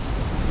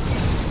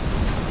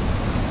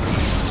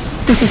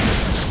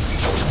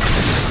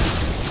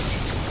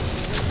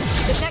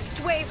 The next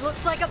wave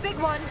looks like a big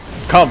one.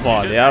 Come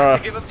on, Liara.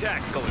 Give them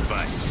tactical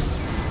advice.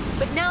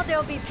 But now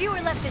there'll be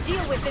fewer left to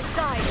deal with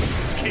inside.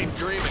 Keep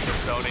dreaming,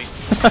 T'Soni.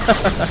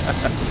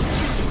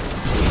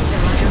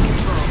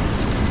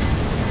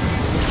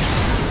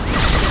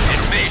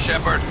 It's me,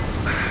 Shepard.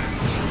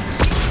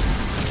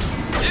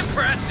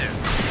 Impressive.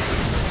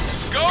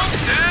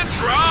 Scoped and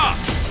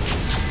dropped.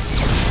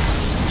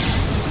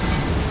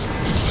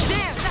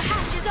 There, the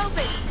hatch is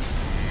open.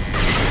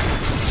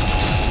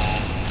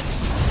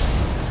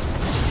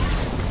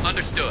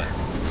 Understood.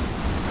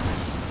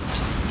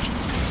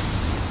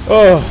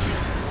 Oh,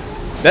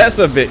 that's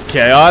a bit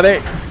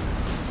chaotic.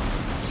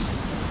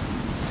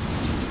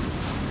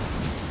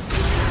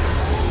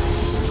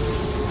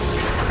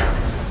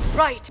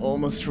 Right.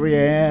 Almost 3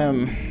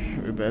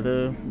 AM. We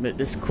better make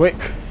this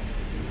quick.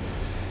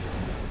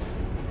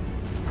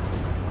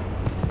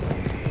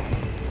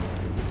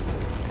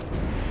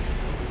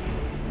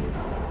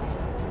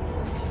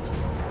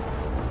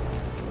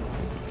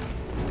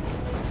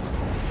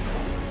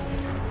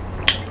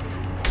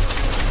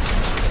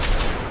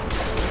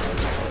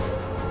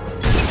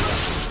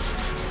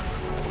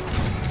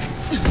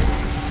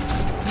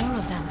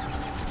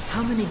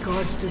 How many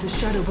guards do the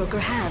Shadow Broker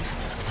have?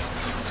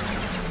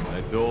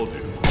 I told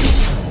you.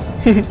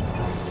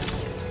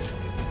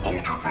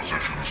 Hold your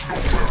positions no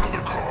matter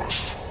the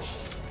cost.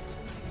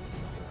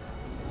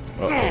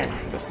 Uh-oh,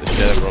 that's the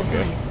Shadow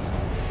Broker.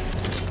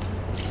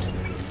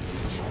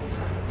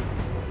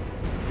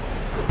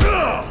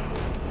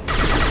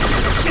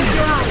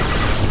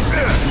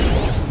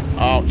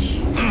 Ouch.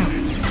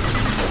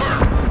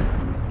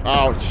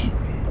 Ouch.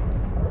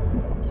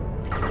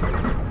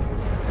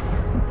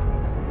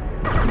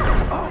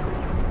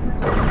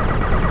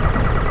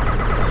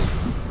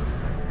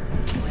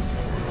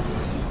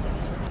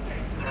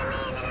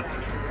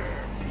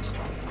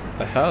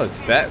 hell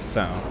is that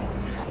sound?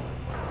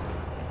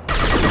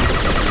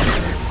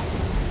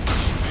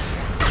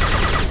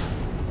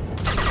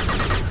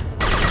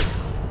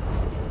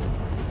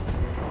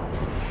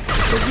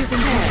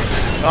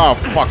 Oh,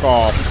 fuck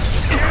off.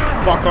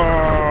 Fuck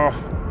off.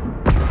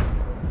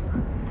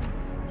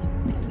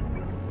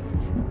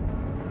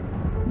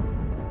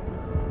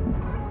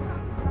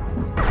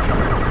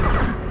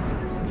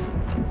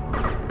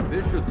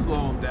 This should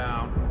slow him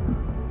down.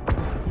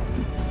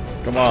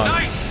 Come on.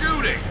 Nice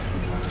shooting.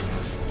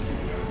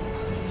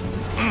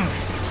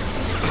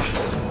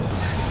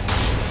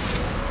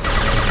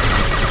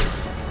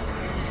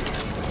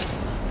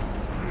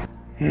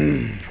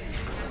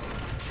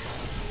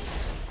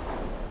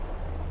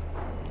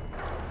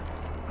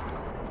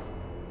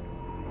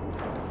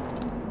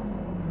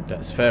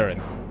 That's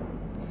Farron.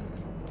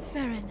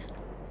 Farron.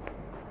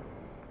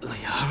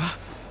 Liara?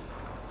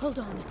 Hold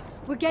on.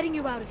 We're getting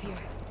you out of here.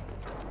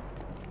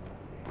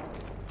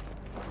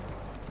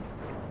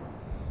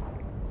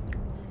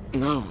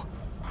 No.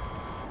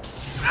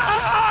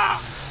 Ah.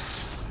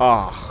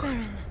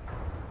 Farron.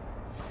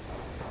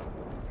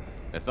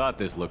 I thought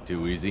this looked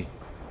too easy.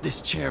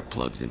 This chair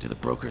plugs into the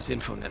broker's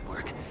info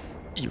network.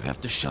 You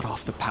have to shut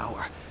off the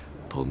power.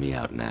 Pull me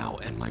out now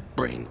and my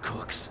brain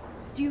cooks.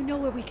 Do you know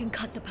where we can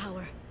cut the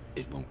power?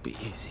 It won't be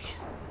easy.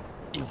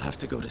 You'll have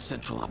to go to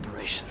Central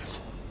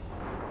Operations.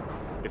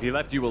 If he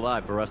left you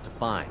alive for us to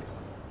find,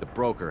 the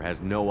broker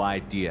has no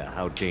idea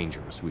how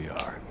dangerous we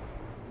are.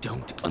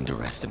 Don't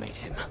underestimate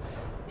him.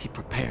 He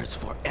prepares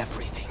for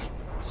everything.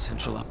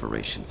 Central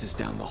Operations is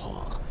down the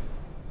hall.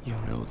 You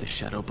know the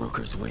Shadow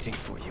Broker's waiting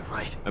for you,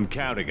 right? I'm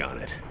counting on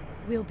it.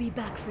 We'll be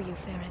back for you,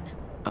 Farron.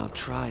 I'll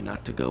try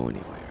not to go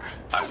anywhere.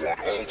 I want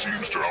all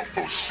teams to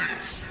Outpost C.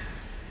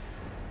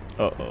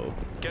 Uh-oh.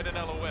 Get an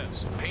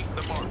LOS. Paint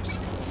the marks.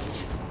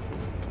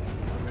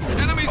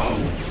 Enemies!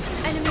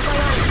 Enemy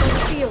barrage on the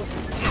field.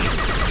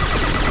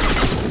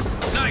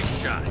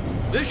 Nice shot.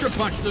 This should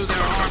punch through their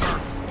armor.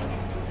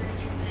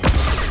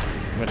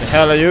 Where the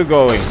hell are you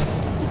going?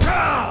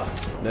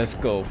 Let's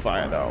go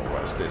find out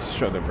what this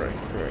shoulder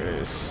breaker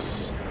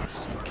is.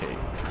 Okay,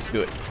 let's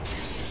do it.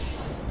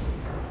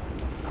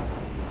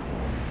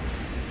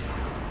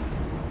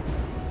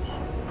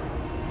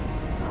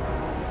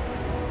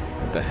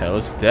 What the hell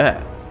is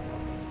that?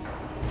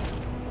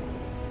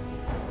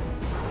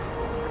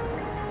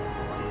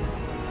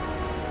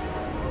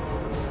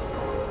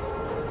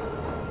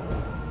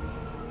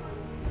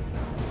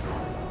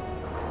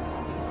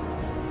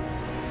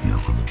 Here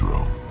for the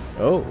drill.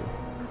 Oh.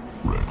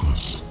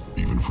 Reckless,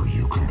 even for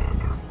you,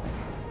 Commander.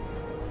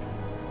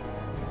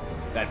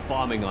 That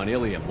bombing on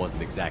Ilium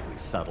wasn't exactly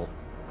subtle.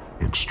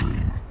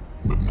 Extreme,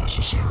 but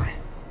necessary.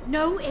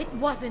 No, it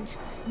wasn't.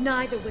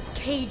 Neither was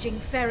caging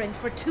Farron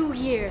for 2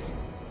 years.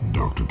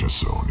 Dr.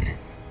 T'Soni,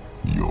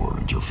 your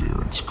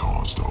interference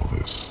caused all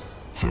this.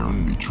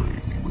 Farron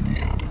betrayed me when he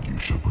handed you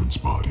Shepard's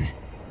body.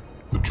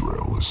 The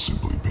Drell is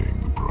simply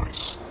paying the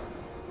price.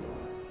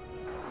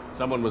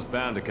 Someone was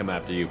bound to come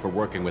after you for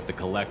working with the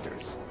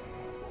Collectors.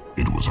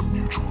 It was a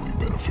mutually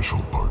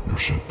beneficial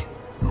partnership.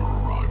 Your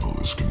arrival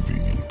is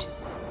convenient.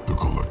 The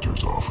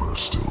Collector's offer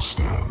still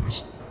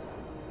stands.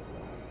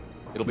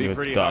 It'll be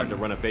pretty hard to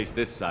run a base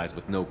this size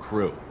with no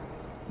crew.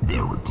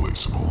 They're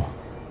replaceable.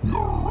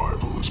 Your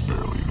arrival is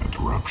barely an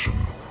interruption.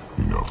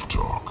 Enough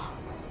talk.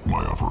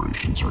 My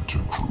operations are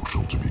too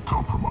crucial to be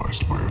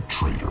compromised by a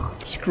traitor.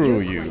 Screw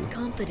You're you. quite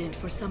confident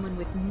for someone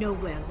with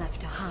nowhere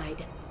left to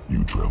hide.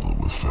 You travel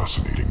with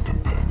fascinating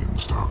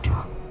companions,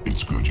 Doctor.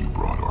 It's good you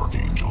brought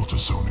Archangel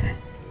T'Soni.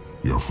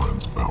 Your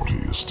friend's bounty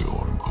is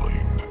still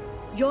unclaimed.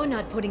 You're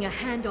not putting a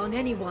hand on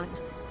anyone.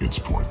 It's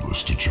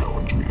pointless to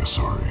challenge me,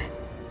 Asari.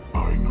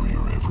 I know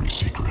your every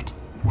secret,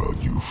 while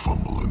you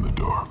fumble in the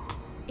dark.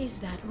 Is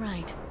that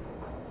right?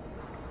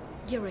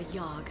 You're a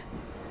Yogg,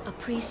 a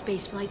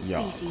pre-spaceflight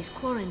species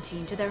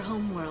quarantined to their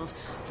homeworld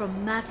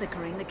from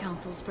massacring the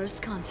Council's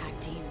first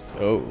contact teams.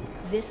 Oh.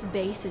 This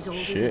base is older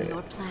Shit. than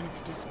your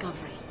planet's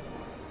discovery.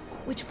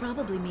 Which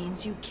probably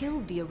means you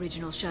killed the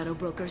original Shadow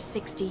Broker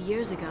 60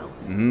 years ago,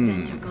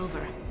 then took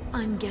over.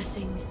 I'm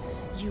guessing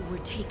you were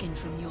taken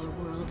from your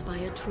world by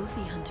a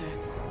trophy hunter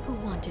who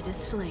wanted a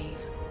slave.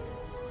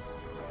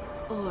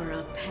 Or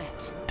a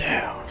pet.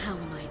 Damn. How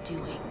am I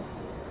doing?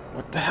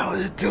 What the hell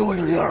is it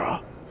doing,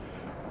 Liara?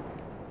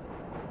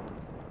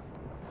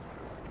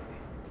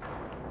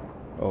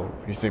 Oh,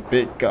 he's a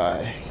big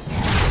guy.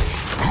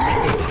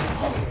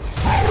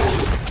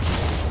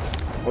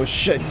 Oh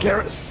shit,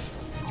 Garrus!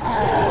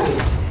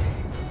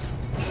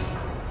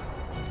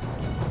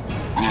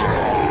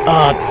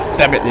 Ah,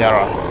 damn it,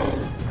 Liara.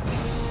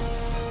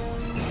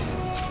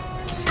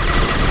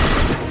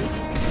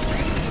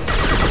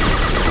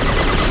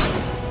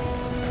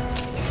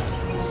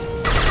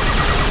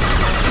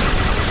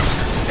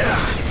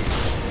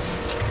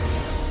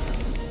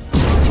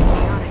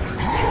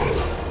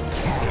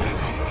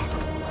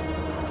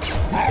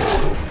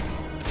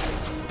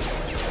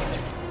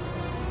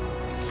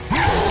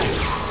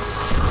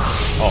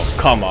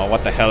 Come on,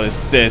 what the hell is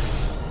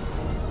this?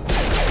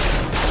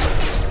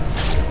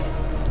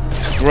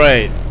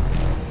 Great.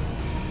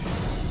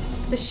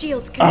 The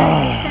shield's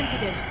kinetically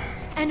sensitive.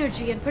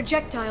 Energy and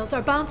projectiles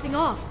are bouncing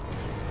off.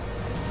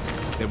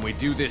 Then we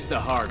do this the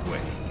hard way.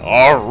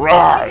 All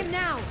right. Even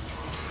now.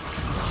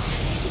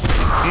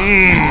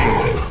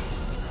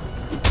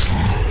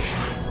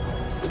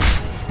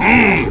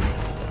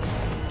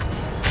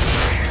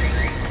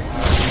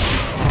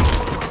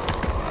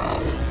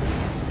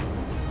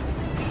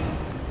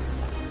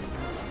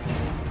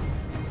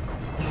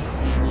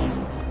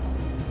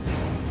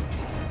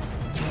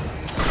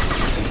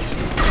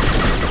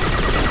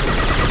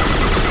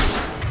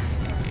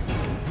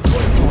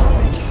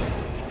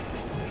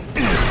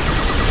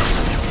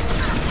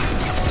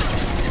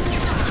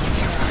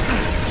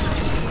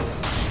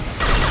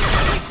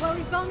 Well,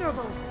 he's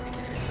vulnerable.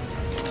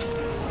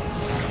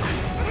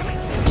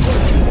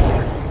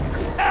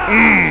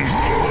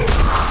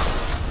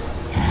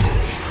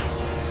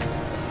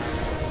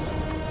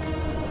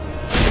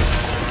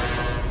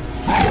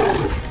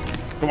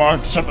 Come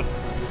on, Shepard.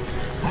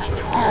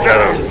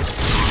 Get him.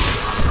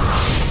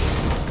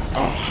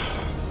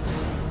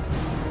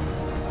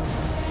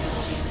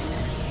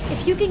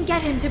 If you can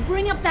get him to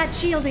bring up that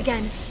shield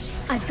again,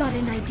 I've got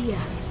an idea.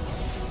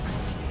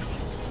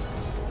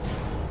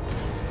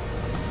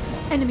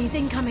 Enemies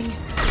incoming.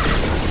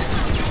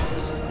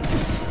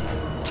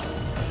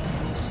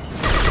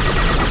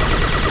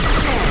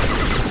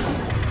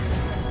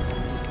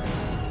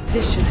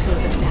 This should slow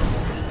them down.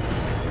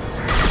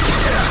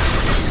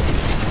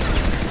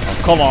 Oh,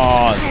 come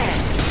on.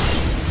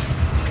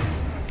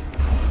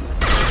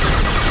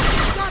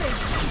 Got him.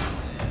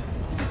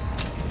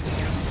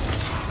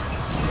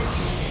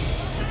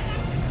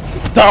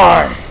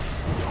 Die.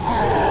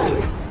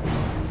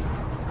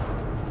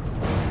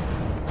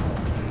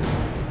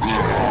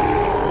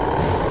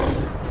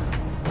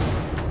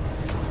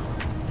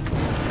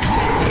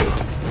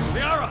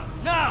 Liara,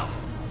 now!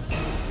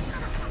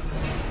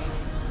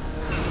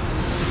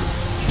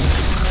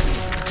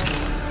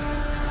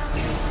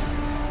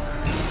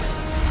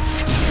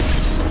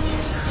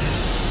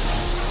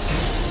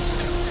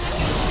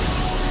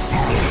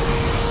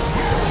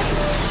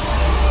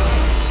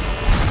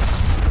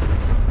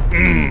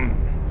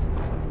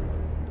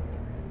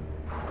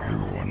 You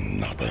are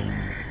nothing.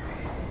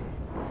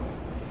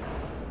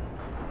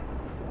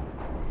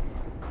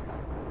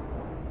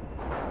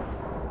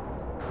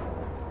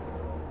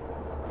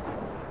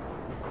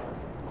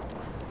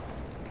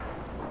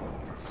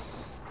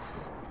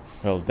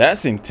 Well,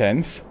 that's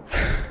intense.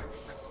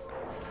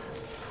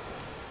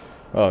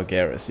 Oh,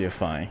 Garrus, you're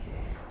fine.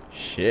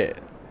 Shit.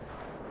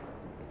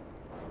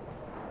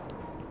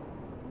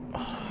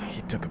 Oh,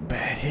 he took a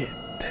bad hit.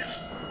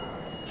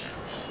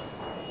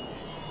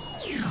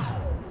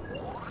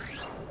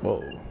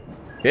 Whoa.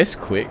 It's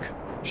quick.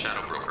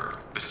 Shadow Broker,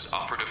 this is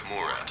Operative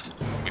Murat.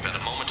 We've had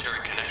a momentary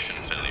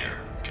connection failure.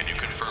 Can you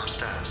confirm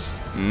status?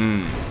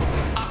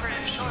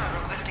 Operative Shora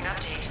requesting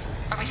update.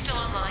 Are we still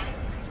online?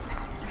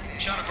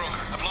 Shadow Broker,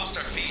 I've lost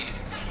our feed.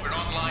 We're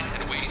online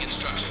and awaiting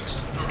instructions.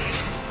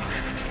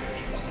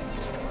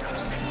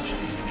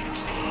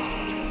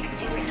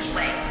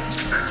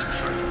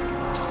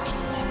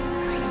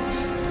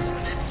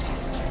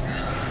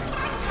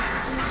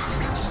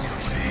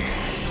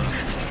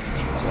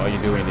 What are you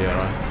doing,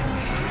 Liara?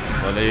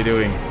 What are you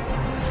doing?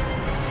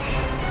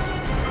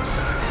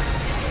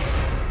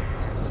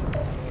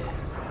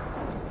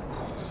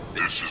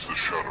 This is the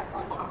Shadow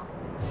Broker.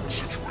 The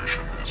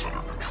situation is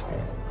under control.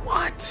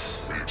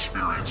 What? We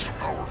experienced a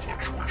power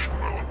fluctuation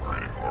while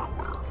upgrading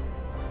hardware.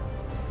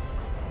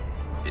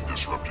 It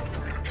disrupted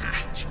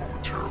communications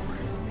momentarily.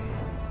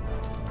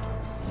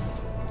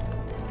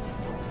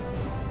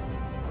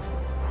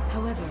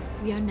 However,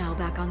 we are now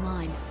back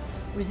online.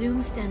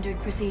 Resume standard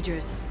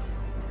procedures.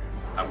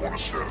 I want a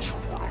status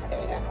report on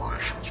all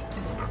operations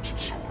within the next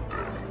solar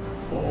day.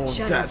 Oh,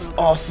 Shadow that's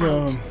Broker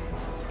awesome.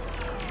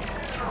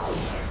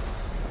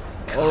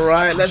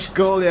 Alright, let's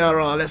go,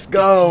 Liara. Let's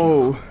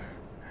go.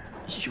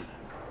 You...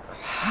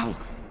 How?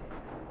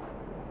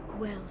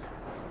 Well,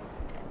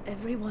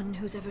 everyone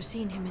who's ever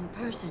seen him in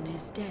person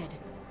is dead.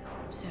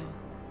 So,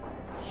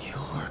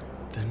 You're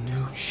the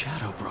new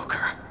Shadow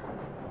Broker.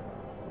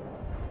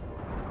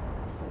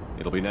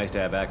 It'll be nice to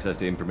have access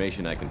to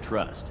information I can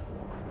trust.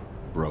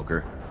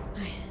 Broker.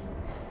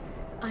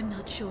 I'm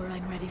not sure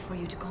I'm ready for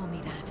you to call me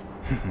that.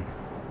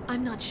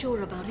 I'm not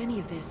sure about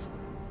any of this,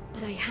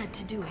 but I had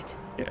to do it.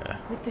 Yeah.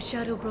 With the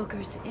Shadow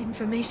Broker's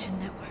information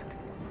network,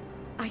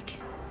 I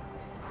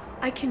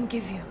can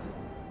give you.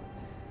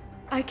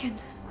 I can.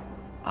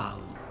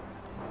 I'll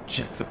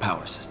check the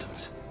power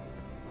systems.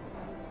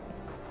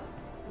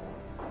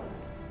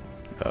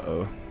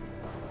 Uh-oh.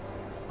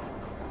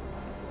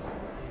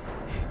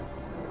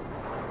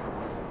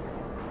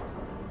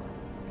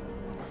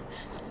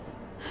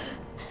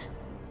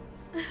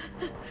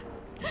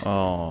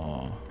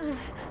 Oh.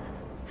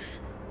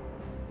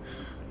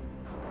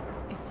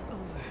 It's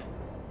over.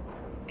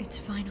 It's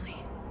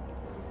finally.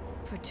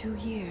 For 2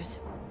 years.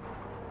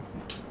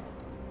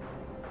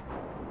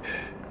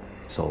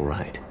 It's all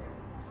right.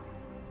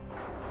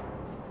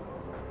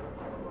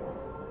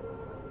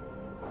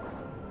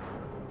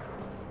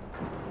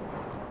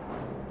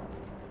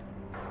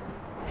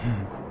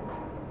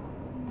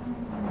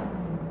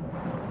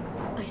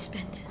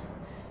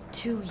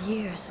 2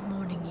 years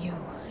mourning you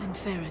and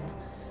Farron.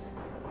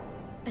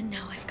 And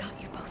now I've got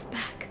you both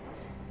back.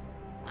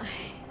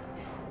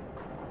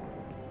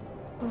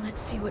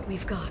 Let's see what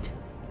we've got.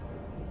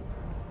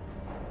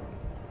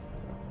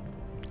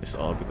 It's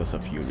all because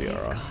of you, Liara.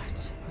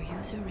 Safeguards or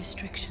user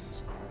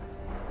restrictions.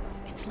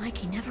 It's like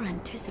he never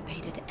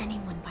anticipated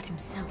anyone but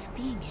himself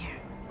being here.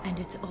 And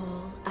it's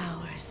all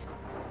ours.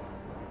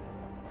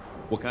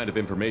 What kind of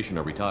information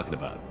are we talking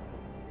about?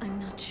 I'm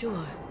not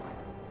sure.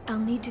 I'll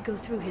need to go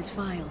through his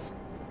files.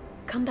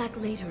 Come back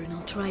later and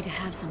I'll try to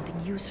have something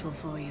useful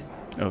for you.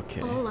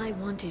 Okay. All I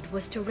wanted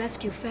was to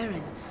rescue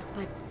Farron,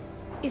 but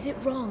is it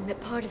wrong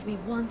that part of me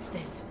wants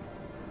this?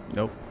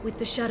 Nope. With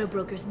the Shadow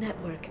Brokers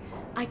network,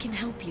 I can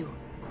help you.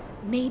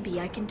 Maybe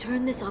I can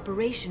turn this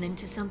operation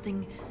into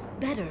something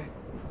better.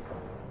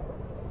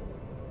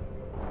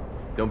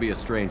 Don't be a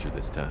stranger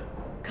this time.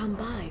 Come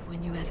by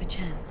when you have a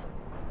chance.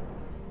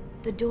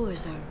 The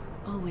doors are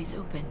always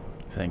open.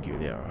 Thank you,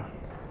 Liara.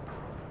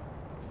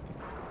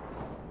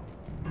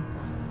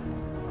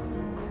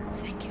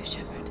 Thank you,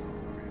 Shepard,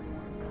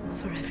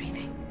 for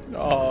everything.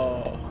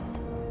 Oh.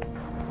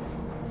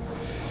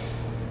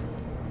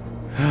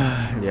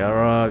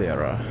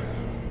 Liara.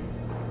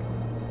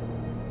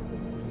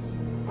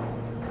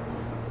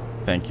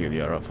 Thank you,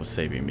 Liara, for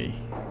saving me.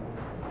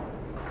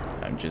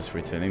 I'm just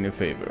returning the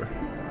favor.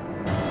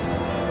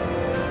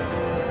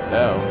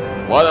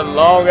 Oh, what a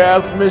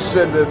long-ass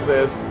mission this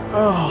is.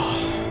 Oh.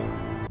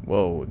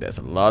 Whoa, there's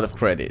a lot of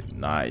credit.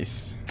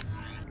 Nice.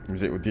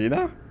 Is it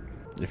Udina?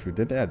 If you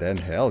did that, then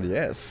hell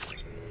yes.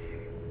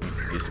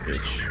 This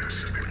bitch.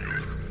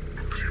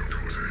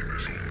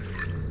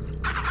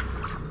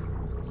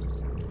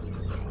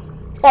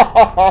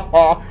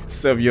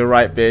 Serve you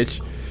right,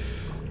 bitch.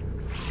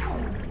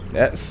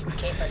 That's...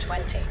 Keeper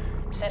 20,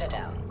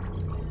 Citadel.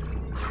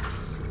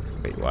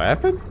 Wait, what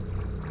happened?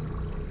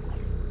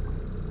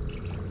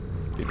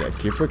 Did that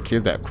Keeper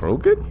kill that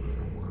Krogan?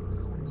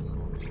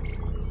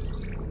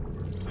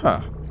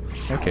 Huh.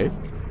 Okay.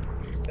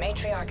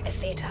 Matriarch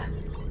Atheta,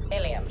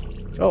 Ilium.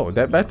 Oh,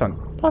 that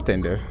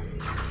bartender.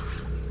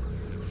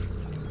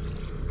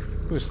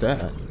 Who's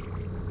that?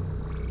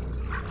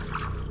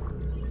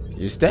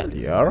 Is that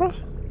Liara?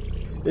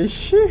 Is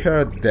she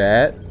her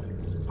dad?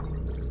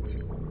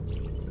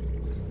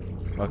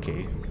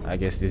 Okay, I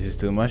guess this is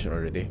too much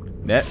already.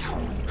 Next.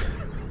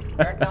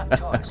 Erdnot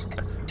Torsk,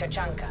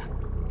 Tachanka.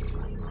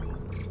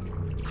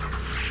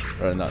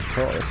 Erdnot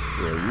Torsk,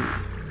 where are you?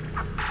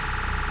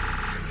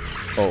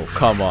 Oh,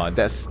 come on,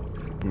 that's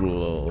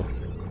brutal.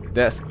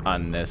 That's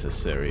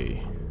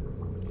unnecessary.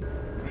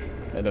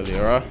 Hello,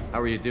 Liara. How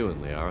are you doing,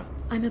 Liara?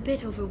 I'm a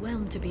bit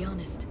overwhelmed, to be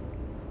honest.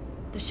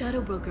 The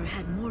Shadow Broker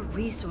had more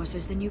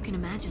resources than you can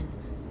imagine.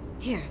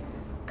 Here,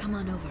 come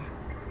on over.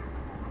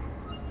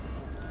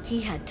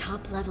 He had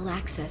top-level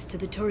access to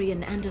the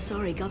Turian and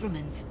Asari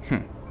governments.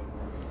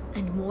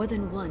 And more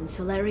than one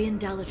Solarian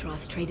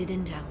Dalatros traded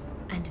intel.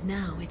 And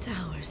now it's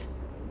ours.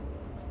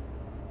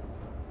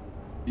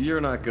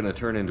 You're not gonna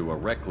turn into a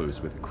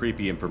recluse with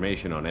creepy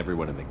information on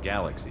everyone in the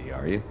galaxy,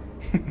 are you?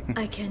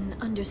 I can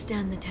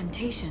understand the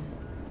temptation.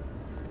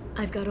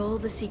 I've got all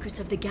the secrets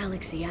of the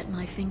galaxy at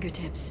my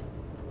fingertips.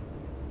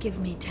 Give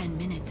me 10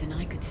 minutes and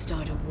I could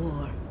start a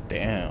war.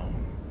 Damn.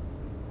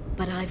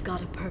 But I've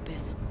got a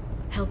purpose.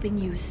 Helping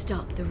you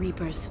stop the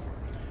Reapers.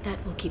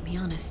 That will keep me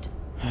honest.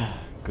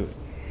 Good.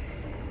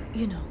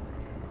 You know,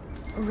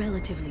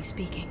 relatively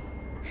speaking.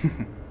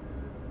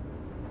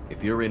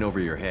 If you're in over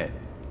your head,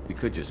 we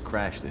could just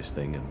crash this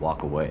thing and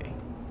walk away.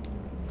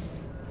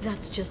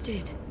 That's just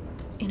it.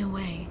 In a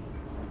way,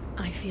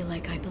 I feel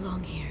like I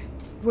belong here.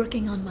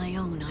 Working on my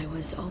own, I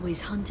was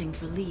always hunting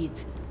for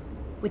leads.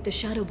 With the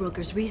Shadow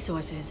Broker's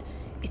resources,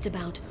 it's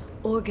about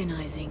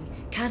organizing,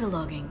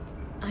 cataloging.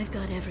 I've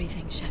got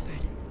everything,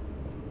 Shepard.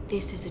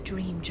 This is a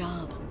dream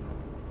job.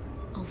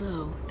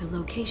 Although, the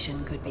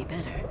location could be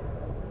better.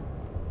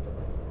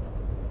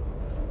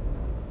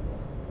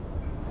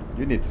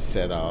 You need to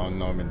set out on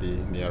Normandy,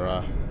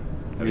 Liara.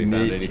 Have you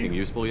found anything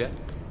useful yet?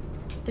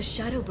 The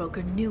Shadow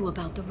Broker knew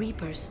about the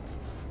Reapers.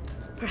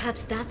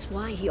 Perhaps that's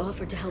why he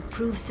offered to help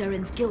prove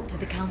Saren's guilt to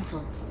the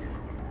Council.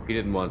 He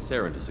didn't want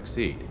Saren to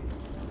succeed.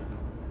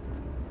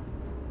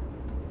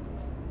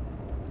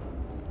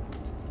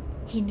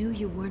 He knew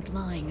you weren't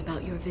lying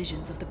about your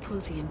visions of the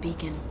Prothean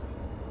beacon.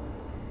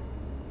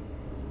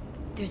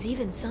 There's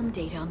even some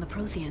data on the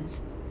Protheans.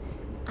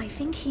 I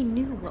think he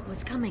knew what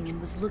was coming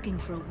and was looking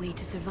for a way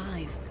to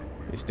survive.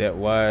 Is that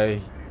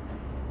why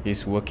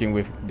he's working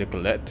with the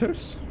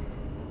Collectors?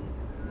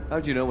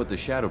 How'd you know what the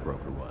Shadow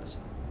Broker was?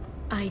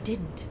 I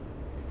didn't.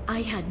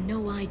 I had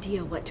no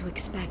idea what to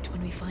expect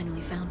when we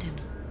finally found him.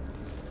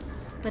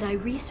 But I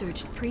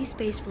researched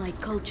pre-spaceflight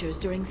cultures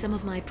during some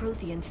of my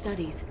Prothean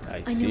studies.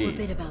 I knew a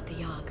bit about the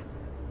Yogg.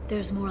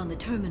 There's more on the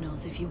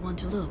terminals if you want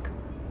to look.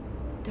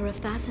 They're a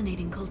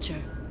fascinating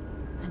culture,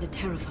 and a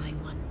terrifying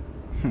one.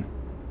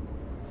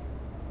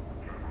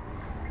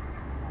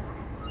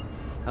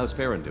 How's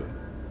Farron doing?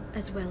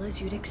 As well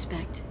as you'd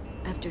expect,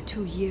 after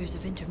 2 years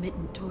of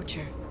intermittent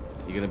torture.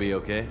 You gonna be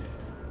okay?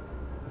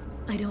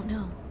 I don't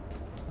know.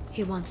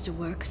 He wants to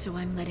work, so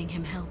I'm letting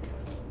him help.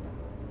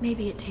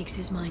 Maybe it takes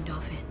his mind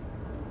off it.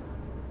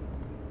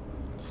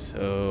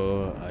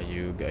 So, are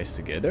you guys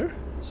together?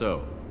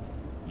 So,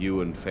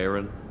 you and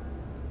Farron?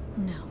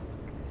 No.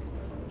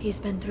 He's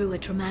been through a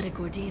traumatic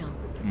ordeal.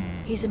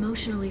 He's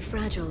emotionally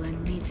fragile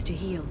and needs to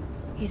heal.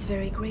 He's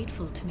very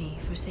grateful to me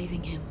for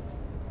saving him.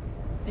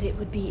 But it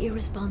would be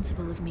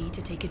irresponsible of me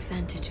to take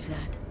advantage of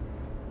that.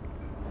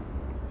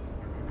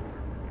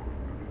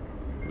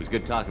 It was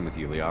good talking with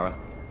you, Liara.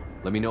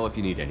 Let me know if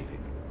you need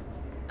anything.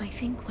 I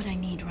think what I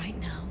need right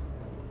now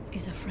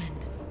is a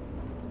friend.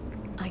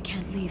 I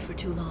can't leave for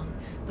too long,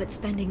 but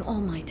spending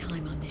all my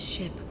time on this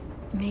ship.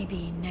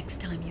 Maybe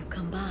next time you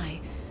come by,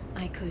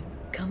 I could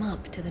come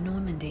up to the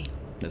Normandy.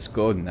 Let's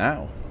go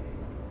now.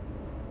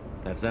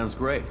 That sounds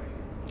great.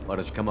 Why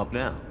don't you come up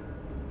now?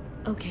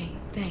 Okay,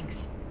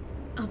 thanks.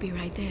 I'll be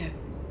right there.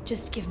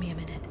 Just give me a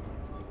minute.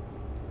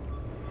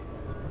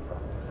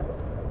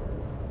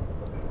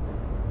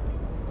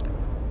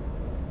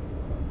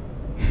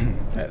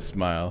 That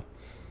smile.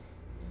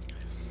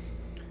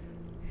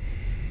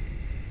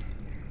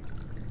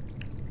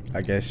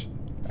 I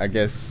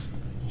guess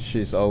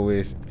she's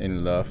always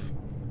in love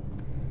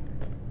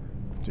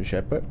to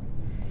Shepard.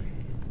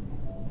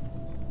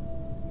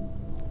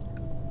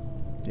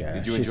 Yeah.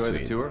 Did you enjoy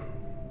the tour?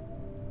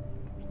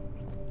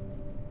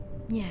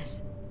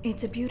 Yes,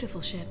 it's a beautiful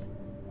ship.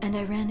 And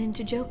I ran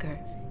into Joker.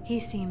 He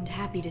seemed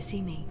happy to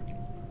see me.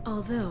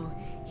 Although,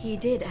 he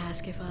did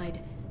ask if I'd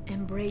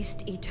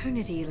embraced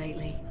eternity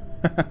lately.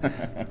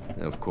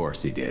 Of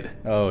course he did.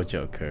 Oh,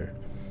 Joker.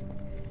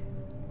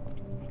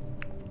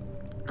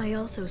 I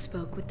also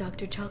spoke with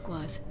Dr.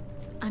 Chakwas.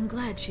 I'm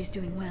glad she's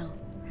doing well.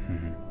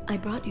 I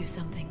brought you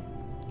something.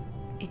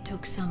 It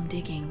took some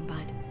digging,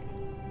 but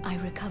I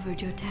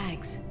recovered your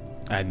tags.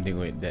 I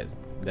knew it.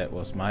 That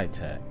was my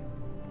tag.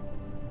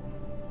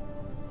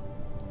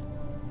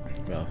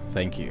 Well,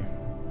 thank you.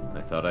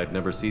 I thought I'd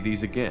never see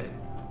these again.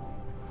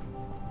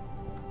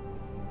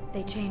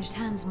 They changed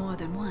hands more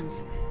than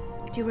once.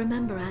 Do you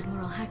remember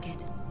Admiral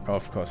Hackett?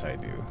 Of course I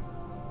do.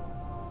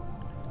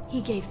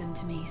 He gave them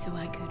to me so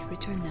I could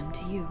return them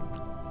to you.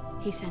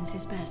 He sends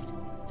his best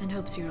and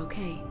hopes you're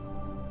okay.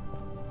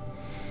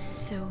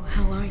 So,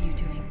 how are you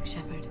doing,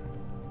 Shepard?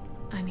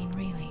 I mean,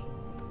 really.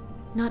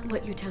 Not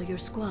what you tell your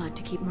squad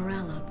to keep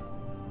morale up.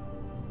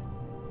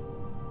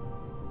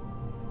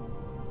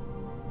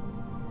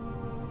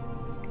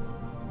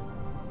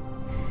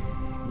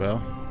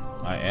 Well,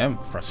 I am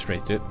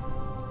frustrated.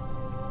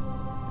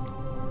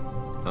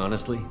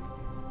 Honestly,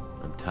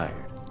 I'm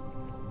tired.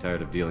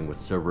 Tired of dealing with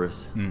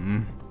Cerberus.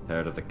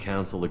 Tired of the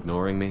Council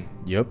ignoring me.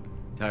 Yep.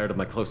 Tired of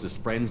my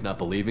closest friends not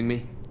believing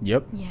me.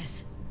 Yep.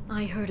 Yes,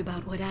 I heard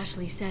about what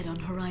Ashley said on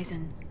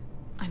Horizon.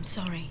 I'm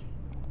sorry.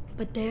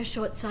 But their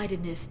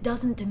short-sightedness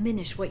doesn't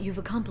diminish what you've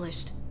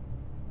accomplished.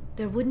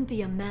 There wouldn't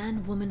be a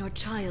man, woman, or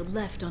child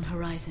left on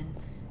Horizon,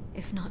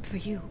 if not for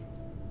you.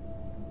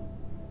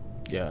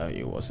 Yeah,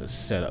 it was a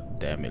setup,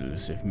 damn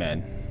elusive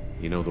man.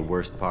 You know the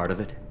worst part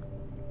of it?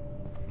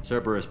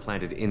 Cerberus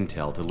planted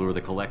intel to lure the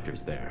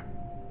collectors there.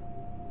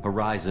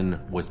 Horizon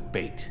was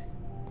bait.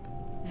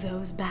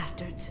 Those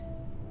bastards.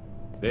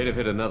 They'd have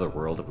hit another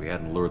world if we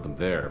hadn't lured them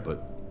there,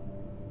 but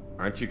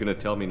aren't you gonna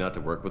tell me not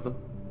to work with them?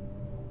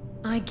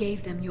 I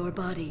gave them your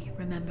body,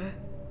 remember?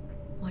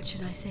 What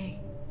should I say?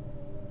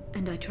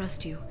 And I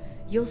trust you.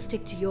 You'll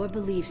stick to your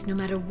beliefs no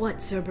matter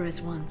what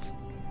Cerberus wants.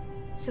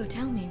 So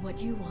tell me what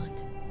you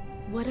want.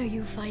 What are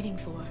you fighting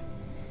for?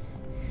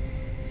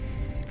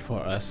 For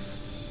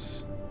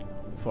us.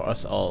 For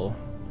us all.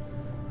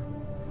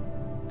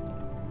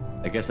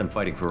 I guess I'm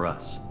fighting for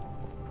us.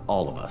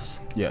 All of us.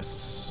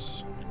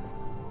 Yes.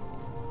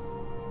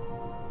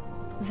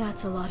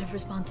 That's a lot of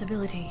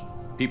responsibility.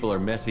 People are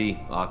messy,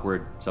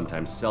 awkward,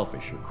 sometimes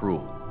selfish or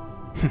cruel.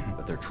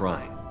 But they're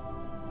trying.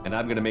 And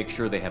I'm gonna make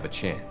sure they have a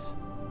chance.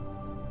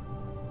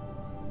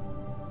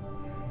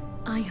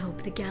 I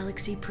hope the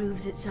galaxy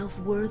proves itself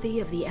worthy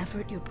of the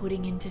effort you're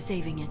putting into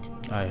saving it.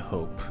 I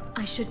hope.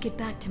 I should get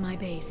back to my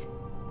base.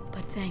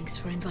 But thanks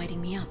for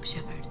inviting me up,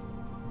 Shepard.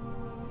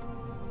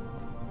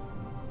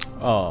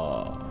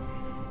 Oh.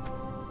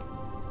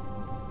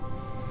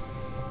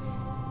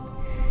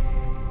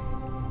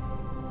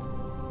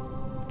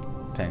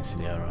 Thanks,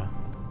 Liara.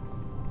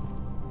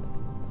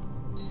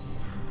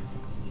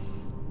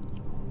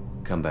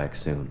 Come back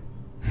soon.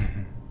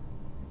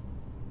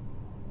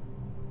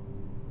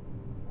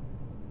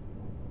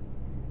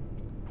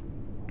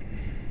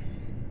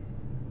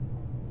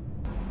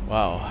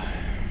 Wow.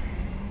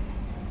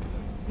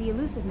 The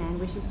elusive man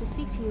wishes to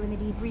speak to you in the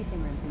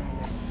debriefing room,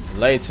 Commander.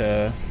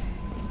 Later.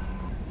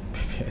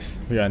 Yes,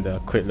 we're on the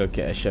quick look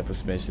at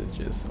Shepard's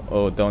messages.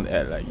 Oh, don't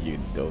act like you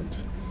don't.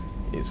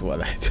 Is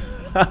what I do.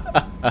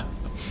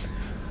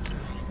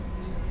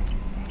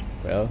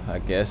 Well, I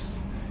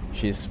guess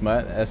she's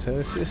smart as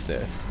her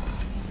sister.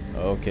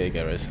 Okay,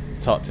 Garrus,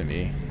 talk to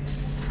me.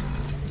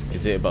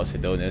 Is it about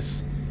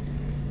Sidonius?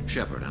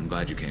 Shepard, I'm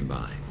glad you came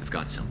by. I've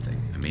got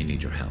something. I may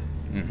need your help.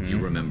 You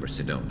remember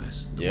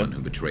Sidonius, the one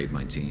who betrayed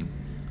my team?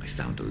 I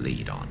found a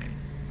lead on him.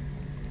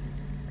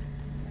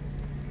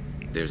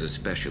 There's a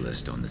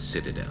specialist on the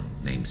Citadel,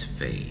 name's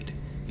Fade.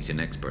 He's an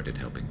expert at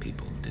helping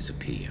people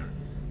disappear.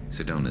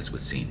 Sedonis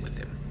was seen with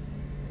him.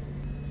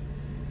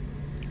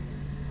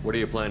 What are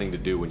you planning to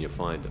do when you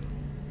find him?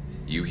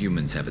 You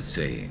humans have a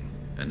saying,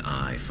 an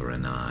eye for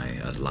an eye,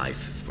 a life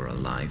for a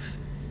life.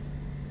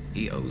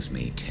 He owes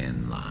me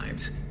 10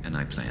 lives, and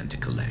I plan to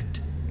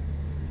collect.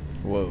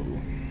 Whoa.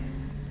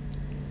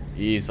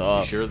 Ease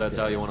off. You sure that's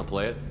how you want to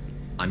play it?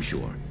 I'm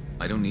sure.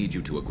 I don't need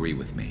you to agree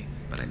with me,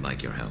 but I'd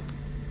like your help.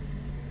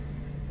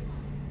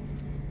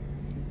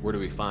 Where do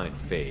we find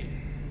Fade?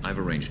 I've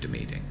arranged a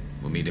meeting.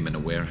 We'll meet him in a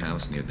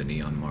warehouse near the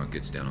Neon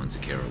Markets down on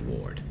Zakera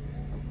Ward.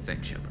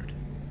 Thanks, Shepard.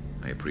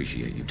 I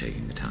appreciate you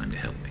taking the time to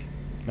help me.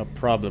 No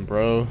problem,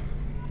 bro.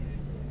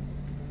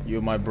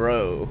 You're my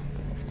bro.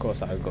 Of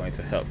course I'm going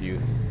to help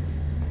you.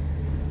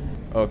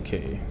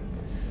 Okay.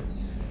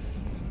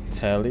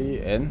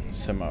 Tali and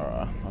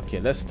Samara. Okay,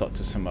 let's talk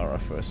to Samara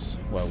first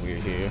while we're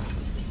here.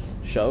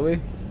 Shall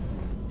we?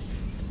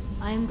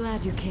 I am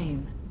glad you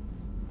came.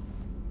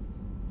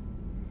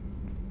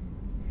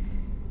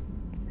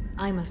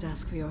 I must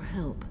ask for your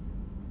help.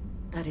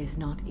 That is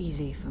not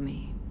easy for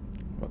me.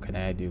 What can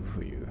I do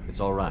for you?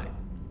 It's all right.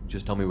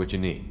 Just tell me what you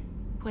need.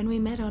 When we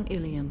met on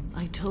Ilium,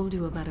 I told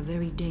you about a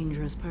very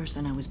dangerous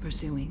person I was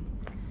pursuing.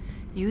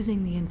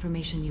 Using the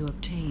information you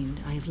obtained,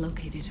 I have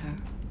located her.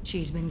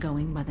 She's been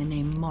going by the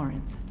name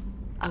Morinth.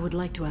 I would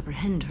like to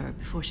apprehend her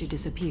before she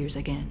disappears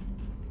again.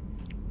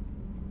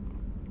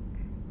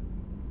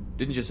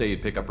 Didn't you say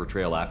you'd pick up her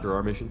trail after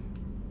our mission?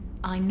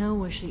 I know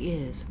where she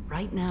is,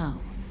 right now.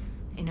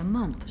 In a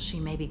month, she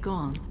may be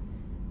gone.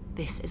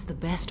 This is the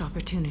best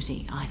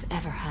opportunity I've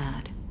ever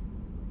had.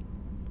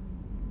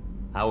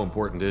 How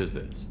important is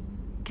this?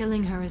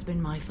 Killing her has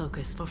been my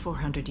focus for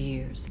 400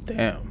 years.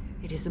 Damn.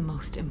 It is the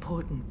most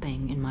important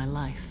thing in my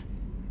life,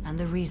 and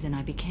the reason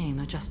I became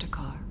a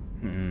Justicar.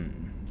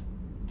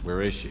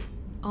 Where is she?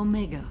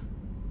 Omega,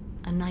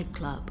 a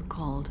nightclub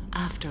called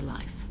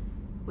Afterlife,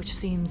 which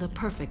seems a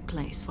perfect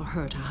place for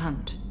her to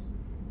hunt.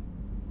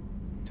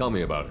 Tell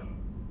me about her.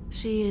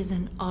 She is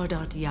an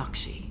Ardat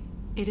Yakshi.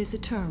 It is a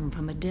term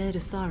from a dead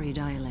Asari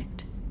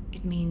dialect.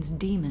 It means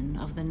demon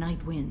of the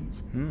night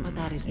winds, but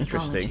that is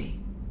mythology.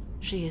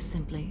 She is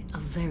simply a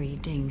very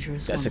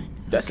dangerous woman.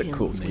 That's a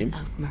cool name.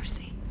 Without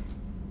mercy.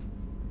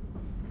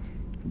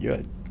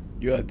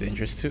 You're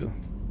dangerous too.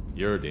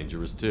 You're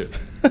dangerous too.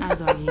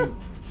 As are you.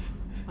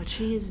 But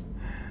she is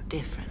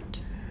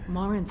different.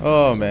 Morinth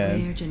Oh suffers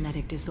man, a rare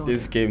genetic disorder.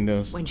 this game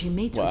knows When she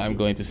mates what with I'm you,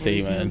 going to there say,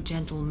 is no man.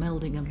 gentle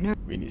melding of nerves.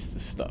 We need to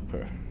stop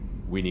her.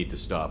 We need to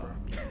stop her.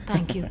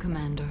 Thank you,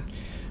 Commander.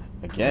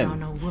 Again. There are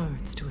no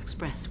words to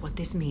express what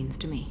this means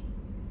to me.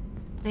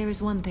 There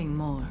is one thing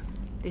more.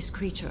 This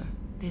creature,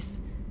 this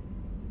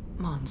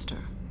monster.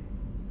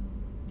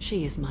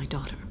 She is my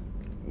daughter.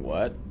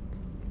 What?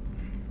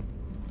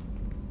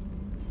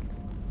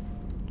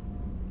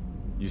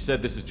 You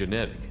said this is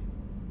genetic.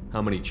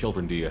 How many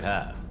children do you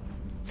have?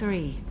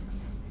 3.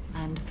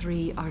 And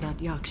 3 Ardat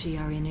Yakshi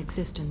are in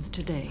existence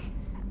today.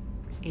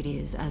 It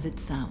is as it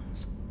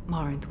sounds.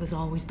 Morinth was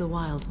always the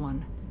wild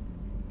one.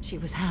 She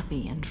was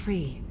happy and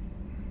free,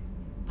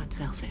 but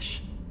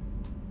selfish.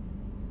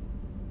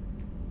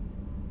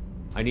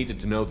 I needed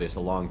to know this a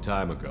long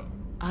time ago.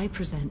 I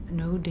present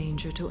no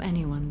danger to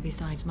anyone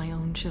besides my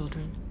own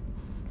children.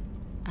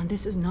 And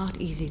this is not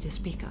easy to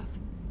speak of,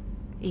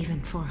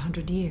 even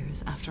 400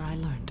 years after I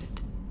learned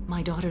it.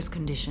 My daughter's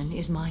condition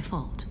is my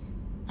fault,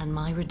 and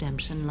my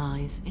redemption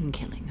lies in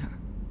killing her.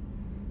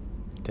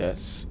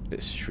 That's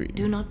extreme.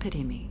 Do not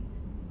pity me.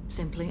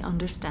 Simply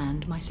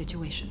understand my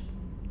situation.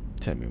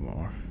 Tell me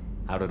more.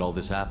 How did all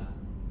this happen?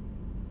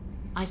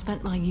 I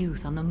spent my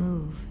youth on the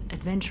move,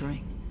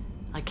 adventuring.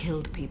 I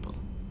killed people,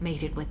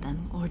 mated with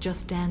them, or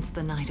just danced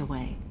the night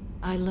away.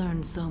 I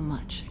learned so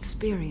much,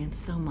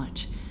 experienced so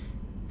much,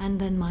 and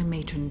then my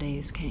matron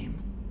days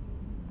came.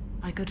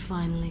 I could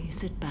finally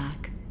sit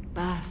back,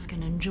 bask,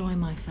 and enjoy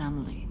my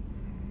family.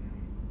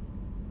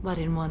 But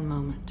in one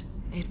moment,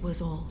 it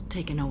was all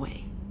taken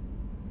away.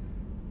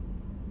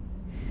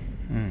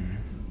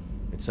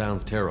 It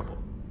sounds terrible.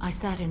 I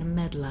sat in a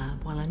med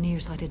lab while a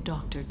nearsighted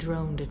doctor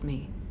droned at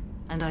me,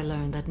 and I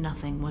learned that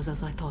nothing was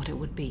as I thought it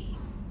would be.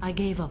 I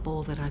gave up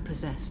all that I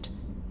possessed.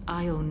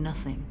 I own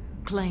nothing,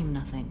 claim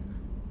nothing.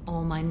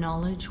 All my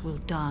knowledge will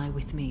die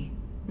with me.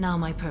 Now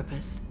my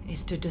purpose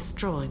is to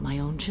destroy my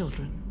own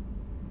children.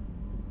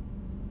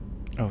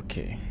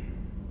 Okay.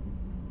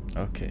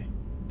 Okay.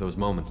 Those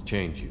moments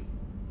change you.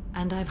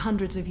 And I've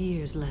hundreds of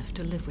years left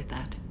to live with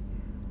that.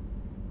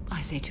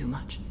 I say too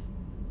much.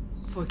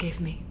 Forgive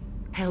me.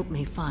 Help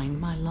me find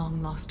my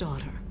long-lost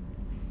daughter.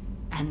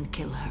 And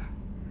kill her.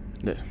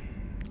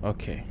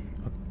 Okay.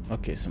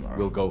 Okay, Samara.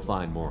 We'll go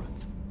find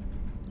Morinth.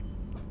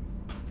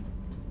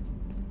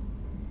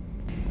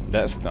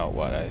 That's not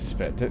what I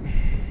expected.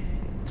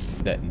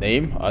 That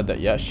name, Ardat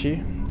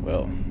Yakshi,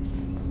 well,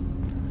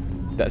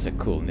 that's a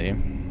cool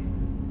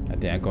name. I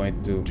think I'm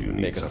going to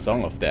make a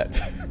song of that.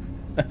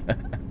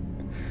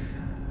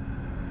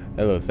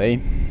 Hello,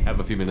 Thane. Have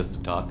a few minutes to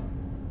talk?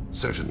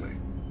 Certainly.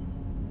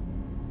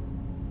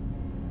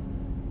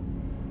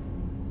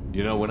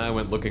 You know, when I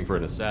went looking for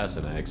an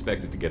assassin, I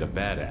expected to get a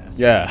badass.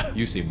 Yeah.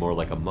 You seem more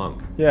like a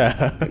monk.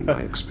 Yeah. In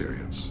my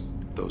experience,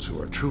 those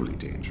who are truly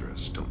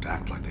dangerous don't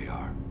act like they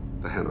are.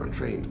 The Hanar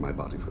trained my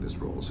body for this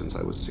role since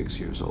I was 6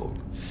 years old.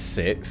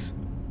 6?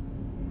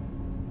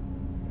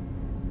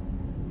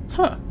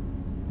 Huh.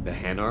 The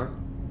Hanar?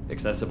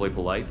 Excessively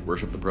polite,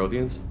 worship the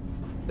Protheans?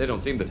 They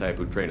don't seem the type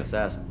who'd train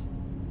assassins.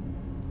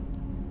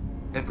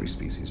 Every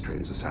species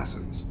trains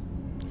assassins.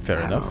 Fair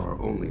the enough. Hanar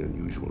are only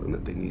unusual in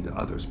that they need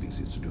other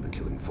species to do the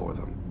killing for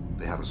them.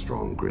 They have a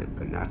strong grip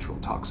and natural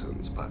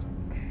toxins, but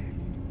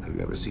have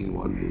you ever seen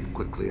one move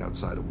quickly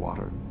outside of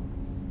water?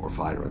 Or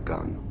fire a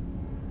gun?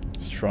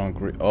 Strong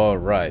grip. Oh,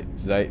 right.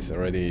 Zaid's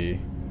already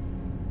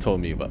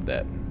told me about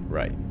that.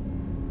 Right.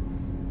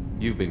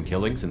 You've been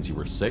killing since you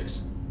were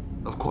 6?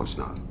 Of course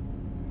not.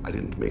 I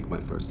didn't make my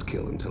first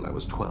kill until I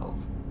was 12.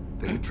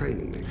 They were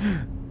training me.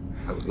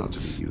 I was not to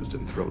be used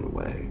and thrown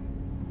away.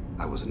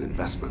 I was an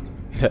investment.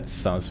 That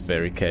sounds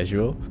very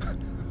casual.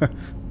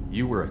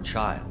 You were a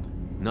child,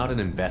 not an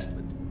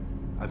investment.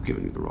 I've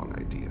given you the wrong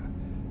idea.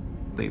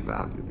 They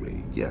valued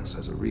me, yes,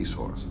 as a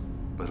resource,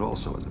 but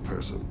also as a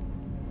person.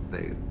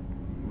 They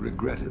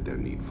regretted their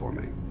need for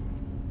me.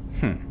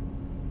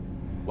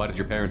 Why did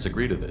your parents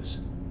agree to this?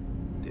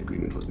 The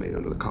agreement was made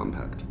under the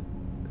Compact.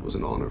 It was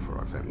an honor for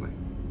our family.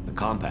 The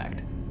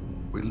Compact?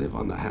 We live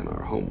on the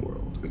Hanar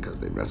homeworld because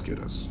they rescued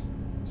us.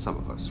 Some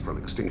of us from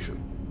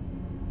extinction.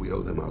 We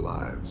owe them our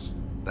lives.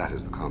 That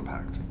is the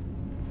Compact.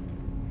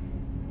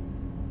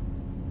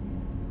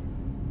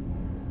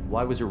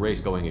 Why was your race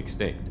going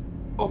extinct?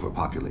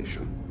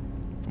 Overpopulation.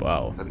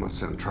 Wow. That must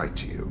sound trite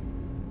to you.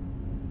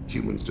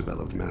 Humans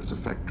developed mass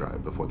effect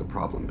drive before the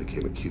problem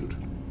became acute.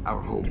 Our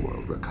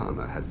homeworld,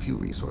 Rakana, had few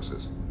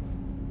resources.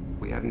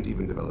 We hadn't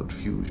even developed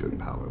fusion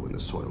power when the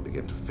soil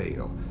began to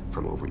fail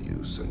from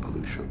overuse and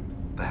pollution.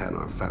 The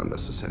Hanar found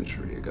us a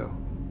century ago.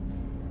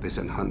 They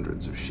sent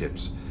hundreds of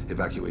ships,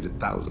 evacuated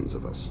thousands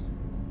of us.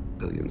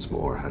 Billions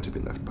more had to be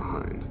left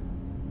behind.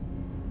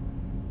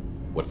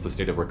 What's the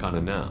state of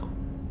Rakana now?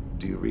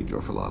 Do you read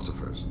your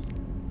philosophers?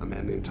 A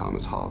man named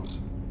Thomas Hobbes.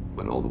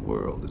 When all the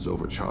world is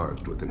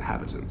overcharged with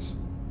inhabitants,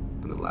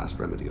 then the last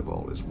remedy of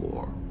all is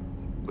war,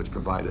 which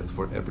provideth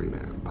for every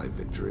man by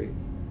victory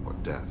or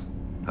death.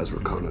 As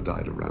Rakana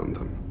died around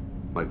them,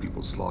 my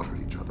people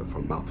slaughtered each other for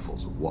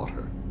mouthfuls of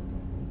water,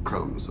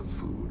 crumbs of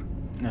food.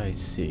 I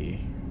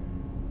see.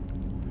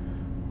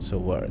 So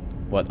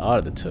what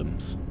are the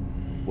terms?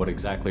 What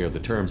exactly are the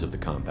terms of the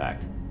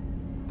Compact?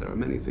 There are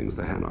many things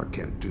the Hanar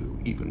can't do,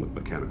 even with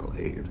mechanical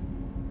aid.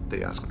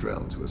 They ask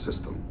Drell to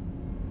assist them.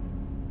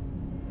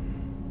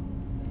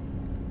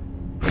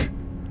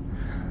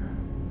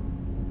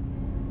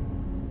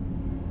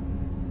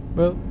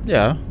 Well,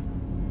 yeah.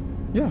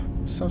 Yeah,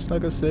 sounds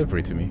like a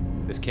slavery to me.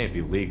 This can't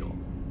be legal.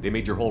 They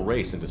made your whole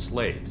race into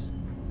slaves.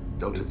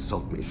 Don't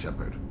insult me,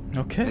 Shepard.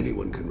 Okay.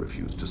 Anyone can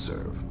refuse to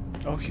serve.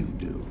 Few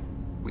do.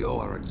 We owe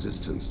our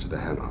existence to the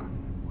Hanar.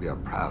 We are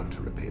proud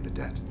to repay the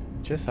debt.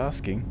 Just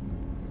asking.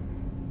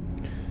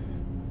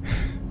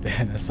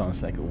 That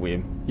sounds like a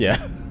whim.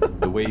 Yeah.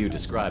 The way you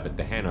describe it,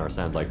 the Hanar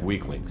sound like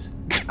weaklings.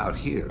 Out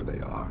here they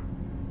are.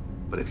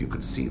 But if you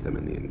could see them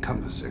in the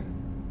encompassing,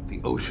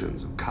 the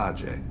oceans of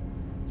Kaje,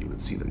 you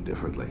would see them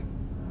differently.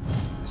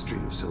 A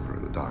stream of silver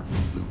in the dark,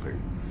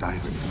 looping,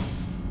 diving.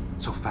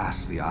 So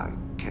fast the eye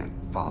can't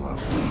follow.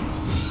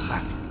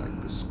 Laughter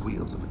like the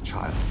squeals of a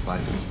child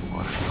vibrates the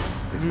water.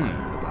 They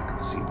fly over the black of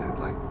the seabed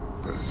like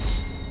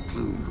birds,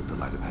 plumed with the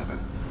light of heaven.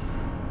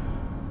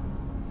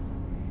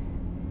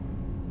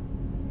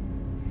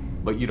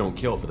 But you don't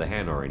kill for the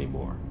Hanar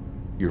anymore.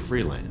 You're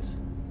freelance.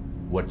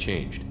 What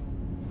changed?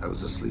 I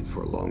was asleep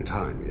for a long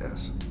time,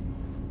 yes.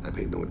 I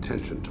paid no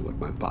attention to what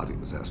my body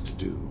was asked to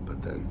do,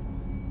 but then...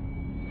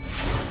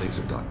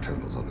 laser dot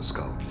trembles on the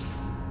skull.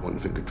 One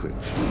finger twitch,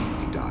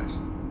 he dies.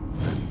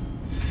 Then,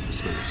 the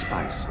smell of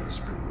spice on the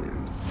spring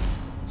wind.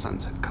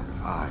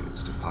 Sunset-colored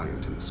eyes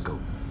defiant in the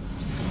scope.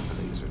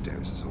 The laser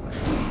dances away.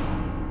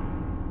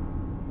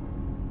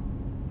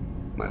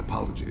 My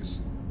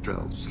apologies.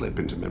 Drell slip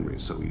into memory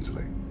so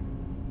easily.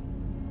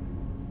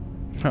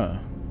 Huh.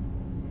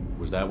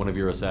 Was that one of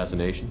your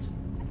assassinations?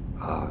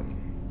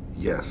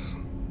 Yes.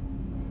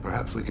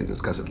 Perhaps we can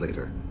discuss it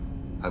later.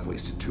 I've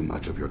wasted too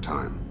much of your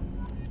time.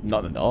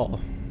 Not at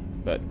all.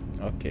 But,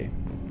 okay.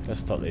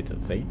 Let's talk later,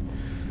 Thane.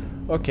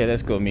 Okay,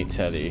 let's go meet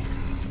Telly.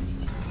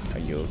 Are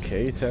you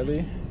okay,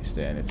 Telly? Is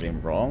there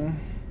anything wrong?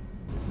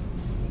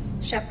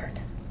 Shepard,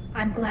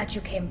 I'm glad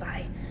you came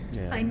by.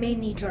 Yeah. I may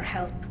need your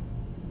help.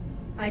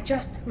 I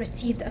just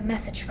received a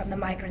message from the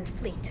migrant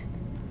fleet.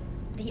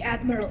 The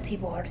Admiralty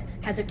Board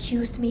has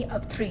accused me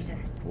of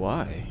treason.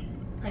 Why?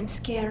 I'm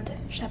scared,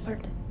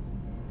 Shepard.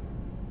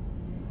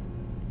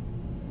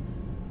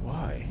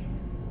 Why?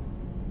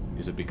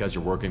 Is it because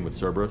you're working with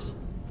Cerberus?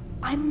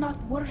 I'm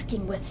not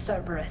working with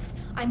Cerberus.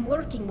 I'm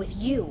working with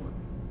you.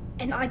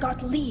 And I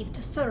got leave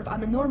to serve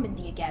on the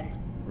Normandy again.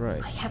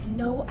 Right. I have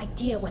no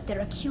idea what they're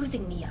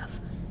accusing me of.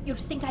 You'd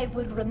think I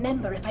would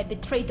remember if I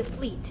betrayed the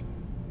fleet.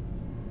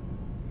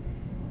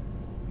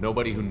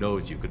 Nobody who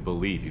knows you could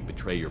believe you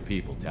betray your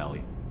people,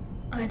 Tali.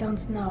 I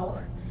don't know.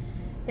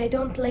 They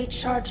don't lay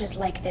charges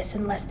like this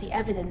unless the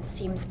evidence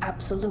seems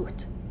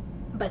absolute.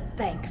 But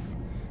thanks.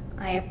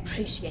 I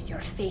appreciate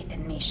your faith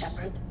in me,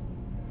 Shepard.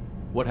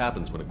 What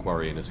happens when a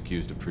Quarian is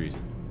accused of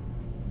treason?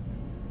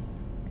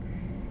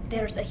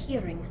 There's a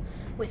hearing,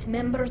 with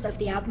members of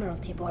the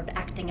Admiralty Board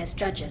acting as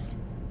judges.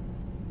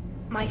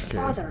 My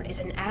father is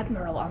an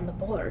admiral on the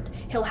board.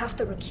 He'll have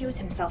to recuse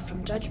himself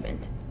from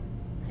judgment.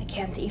 I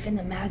can't even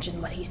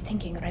imagine what he's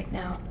thinking right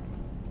now.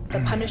 The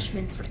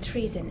punishment for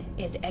treason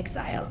is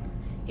exile.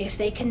 If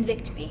they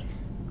convict me,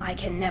 I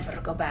can never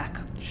go back.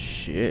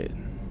 Shit.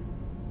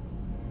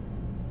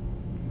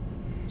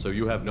 So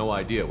you have no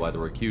idea why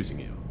they're accusing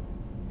you?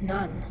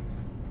 None.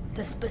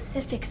 The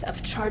specifics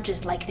of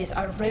charges like this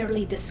are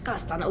rarely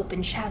discussed on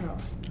open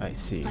channels. I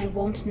see. I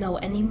won't know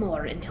any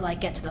more until I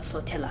get to the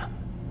flotilla.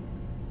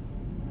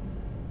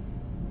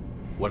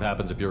 What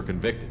happens if you're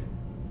convicted?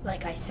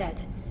 Like I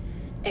said,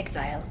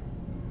 exile.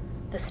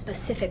 The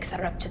specifics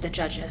are up to the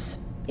judges.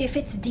 If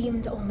it's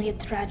deemed only a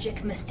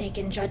tragic mistake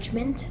in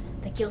judgment,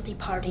 the guilty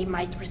party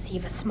might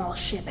receive a small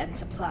ship and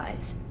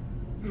supplies.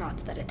 Not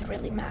that it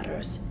really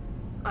matters.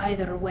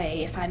 Either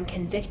way, if I'm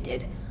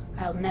convicted,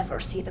 I'll never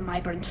see the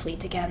migrant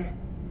fleet again.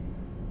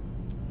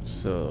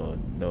 So,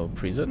 no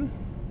prison?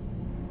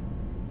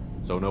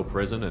 So no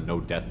prison and no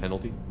death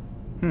penalty?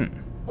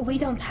 We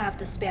don't have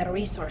the spare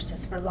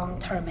resources for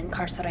long-term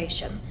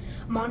incarceration.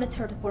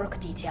 Monitored work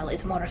detail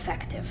is more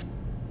effective.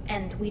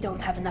 And we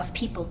don't have enough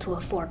people to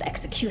afford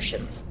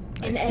executions.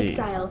 An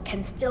exile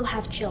can still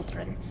have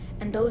children,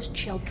 and those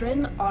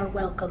children are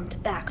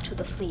welcomed back to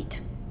the fleet.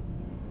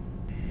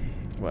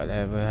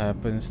 Whatever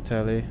happens,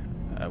 Tele,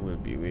 I will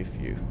be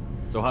with you.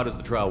 So how does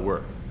the trial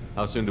work?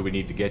 How soon do we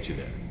need to get you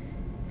there?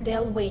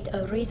 They'll wait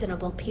a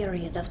reasonable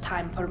period of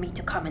time for me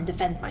to come and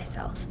defend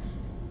myself.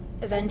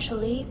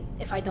 Eventually,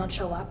 if I don't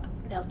show up,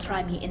 they'll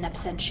try me in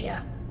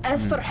absentia.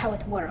 As for how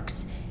it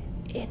works,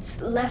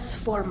 it's less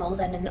formal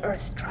than an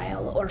Earth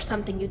trial or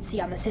something you'd see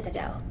on the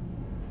Citadel.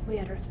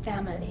 We're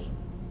family.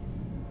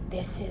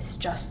 This is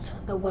just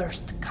the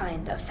worst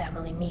kind of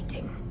family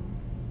meeting.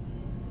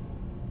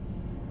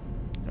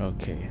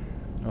 Okay.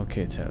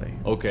 Okay, Tele.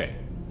 Okay,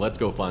 let's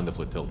go find the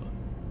flotilla.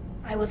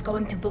 I was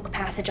going to book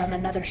passage on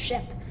another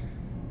ship.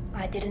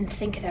 I didn't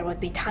think there would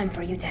be time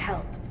for you to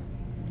help.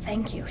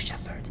 Thank you,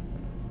 Shepard.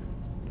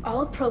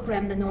 I'll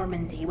program the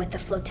Normandy with the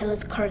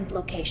flotilla's current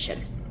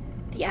location.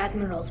 The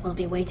admirals will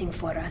be waiting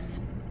for us.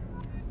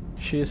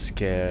 She's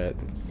scared,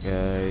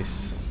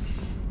 guys.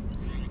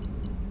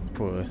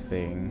 Poor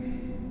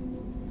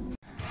thing.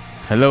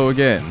 Hello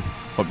again.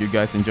 Hope you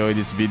guys enjoyed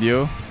this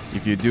video.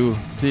 If you do,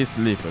 please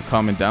leave a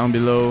comment down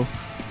below,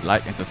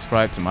 like and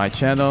subscribe to my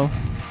channel.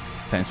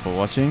 Thanks for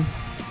watching,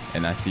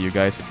 and I see you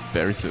guys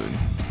very soon.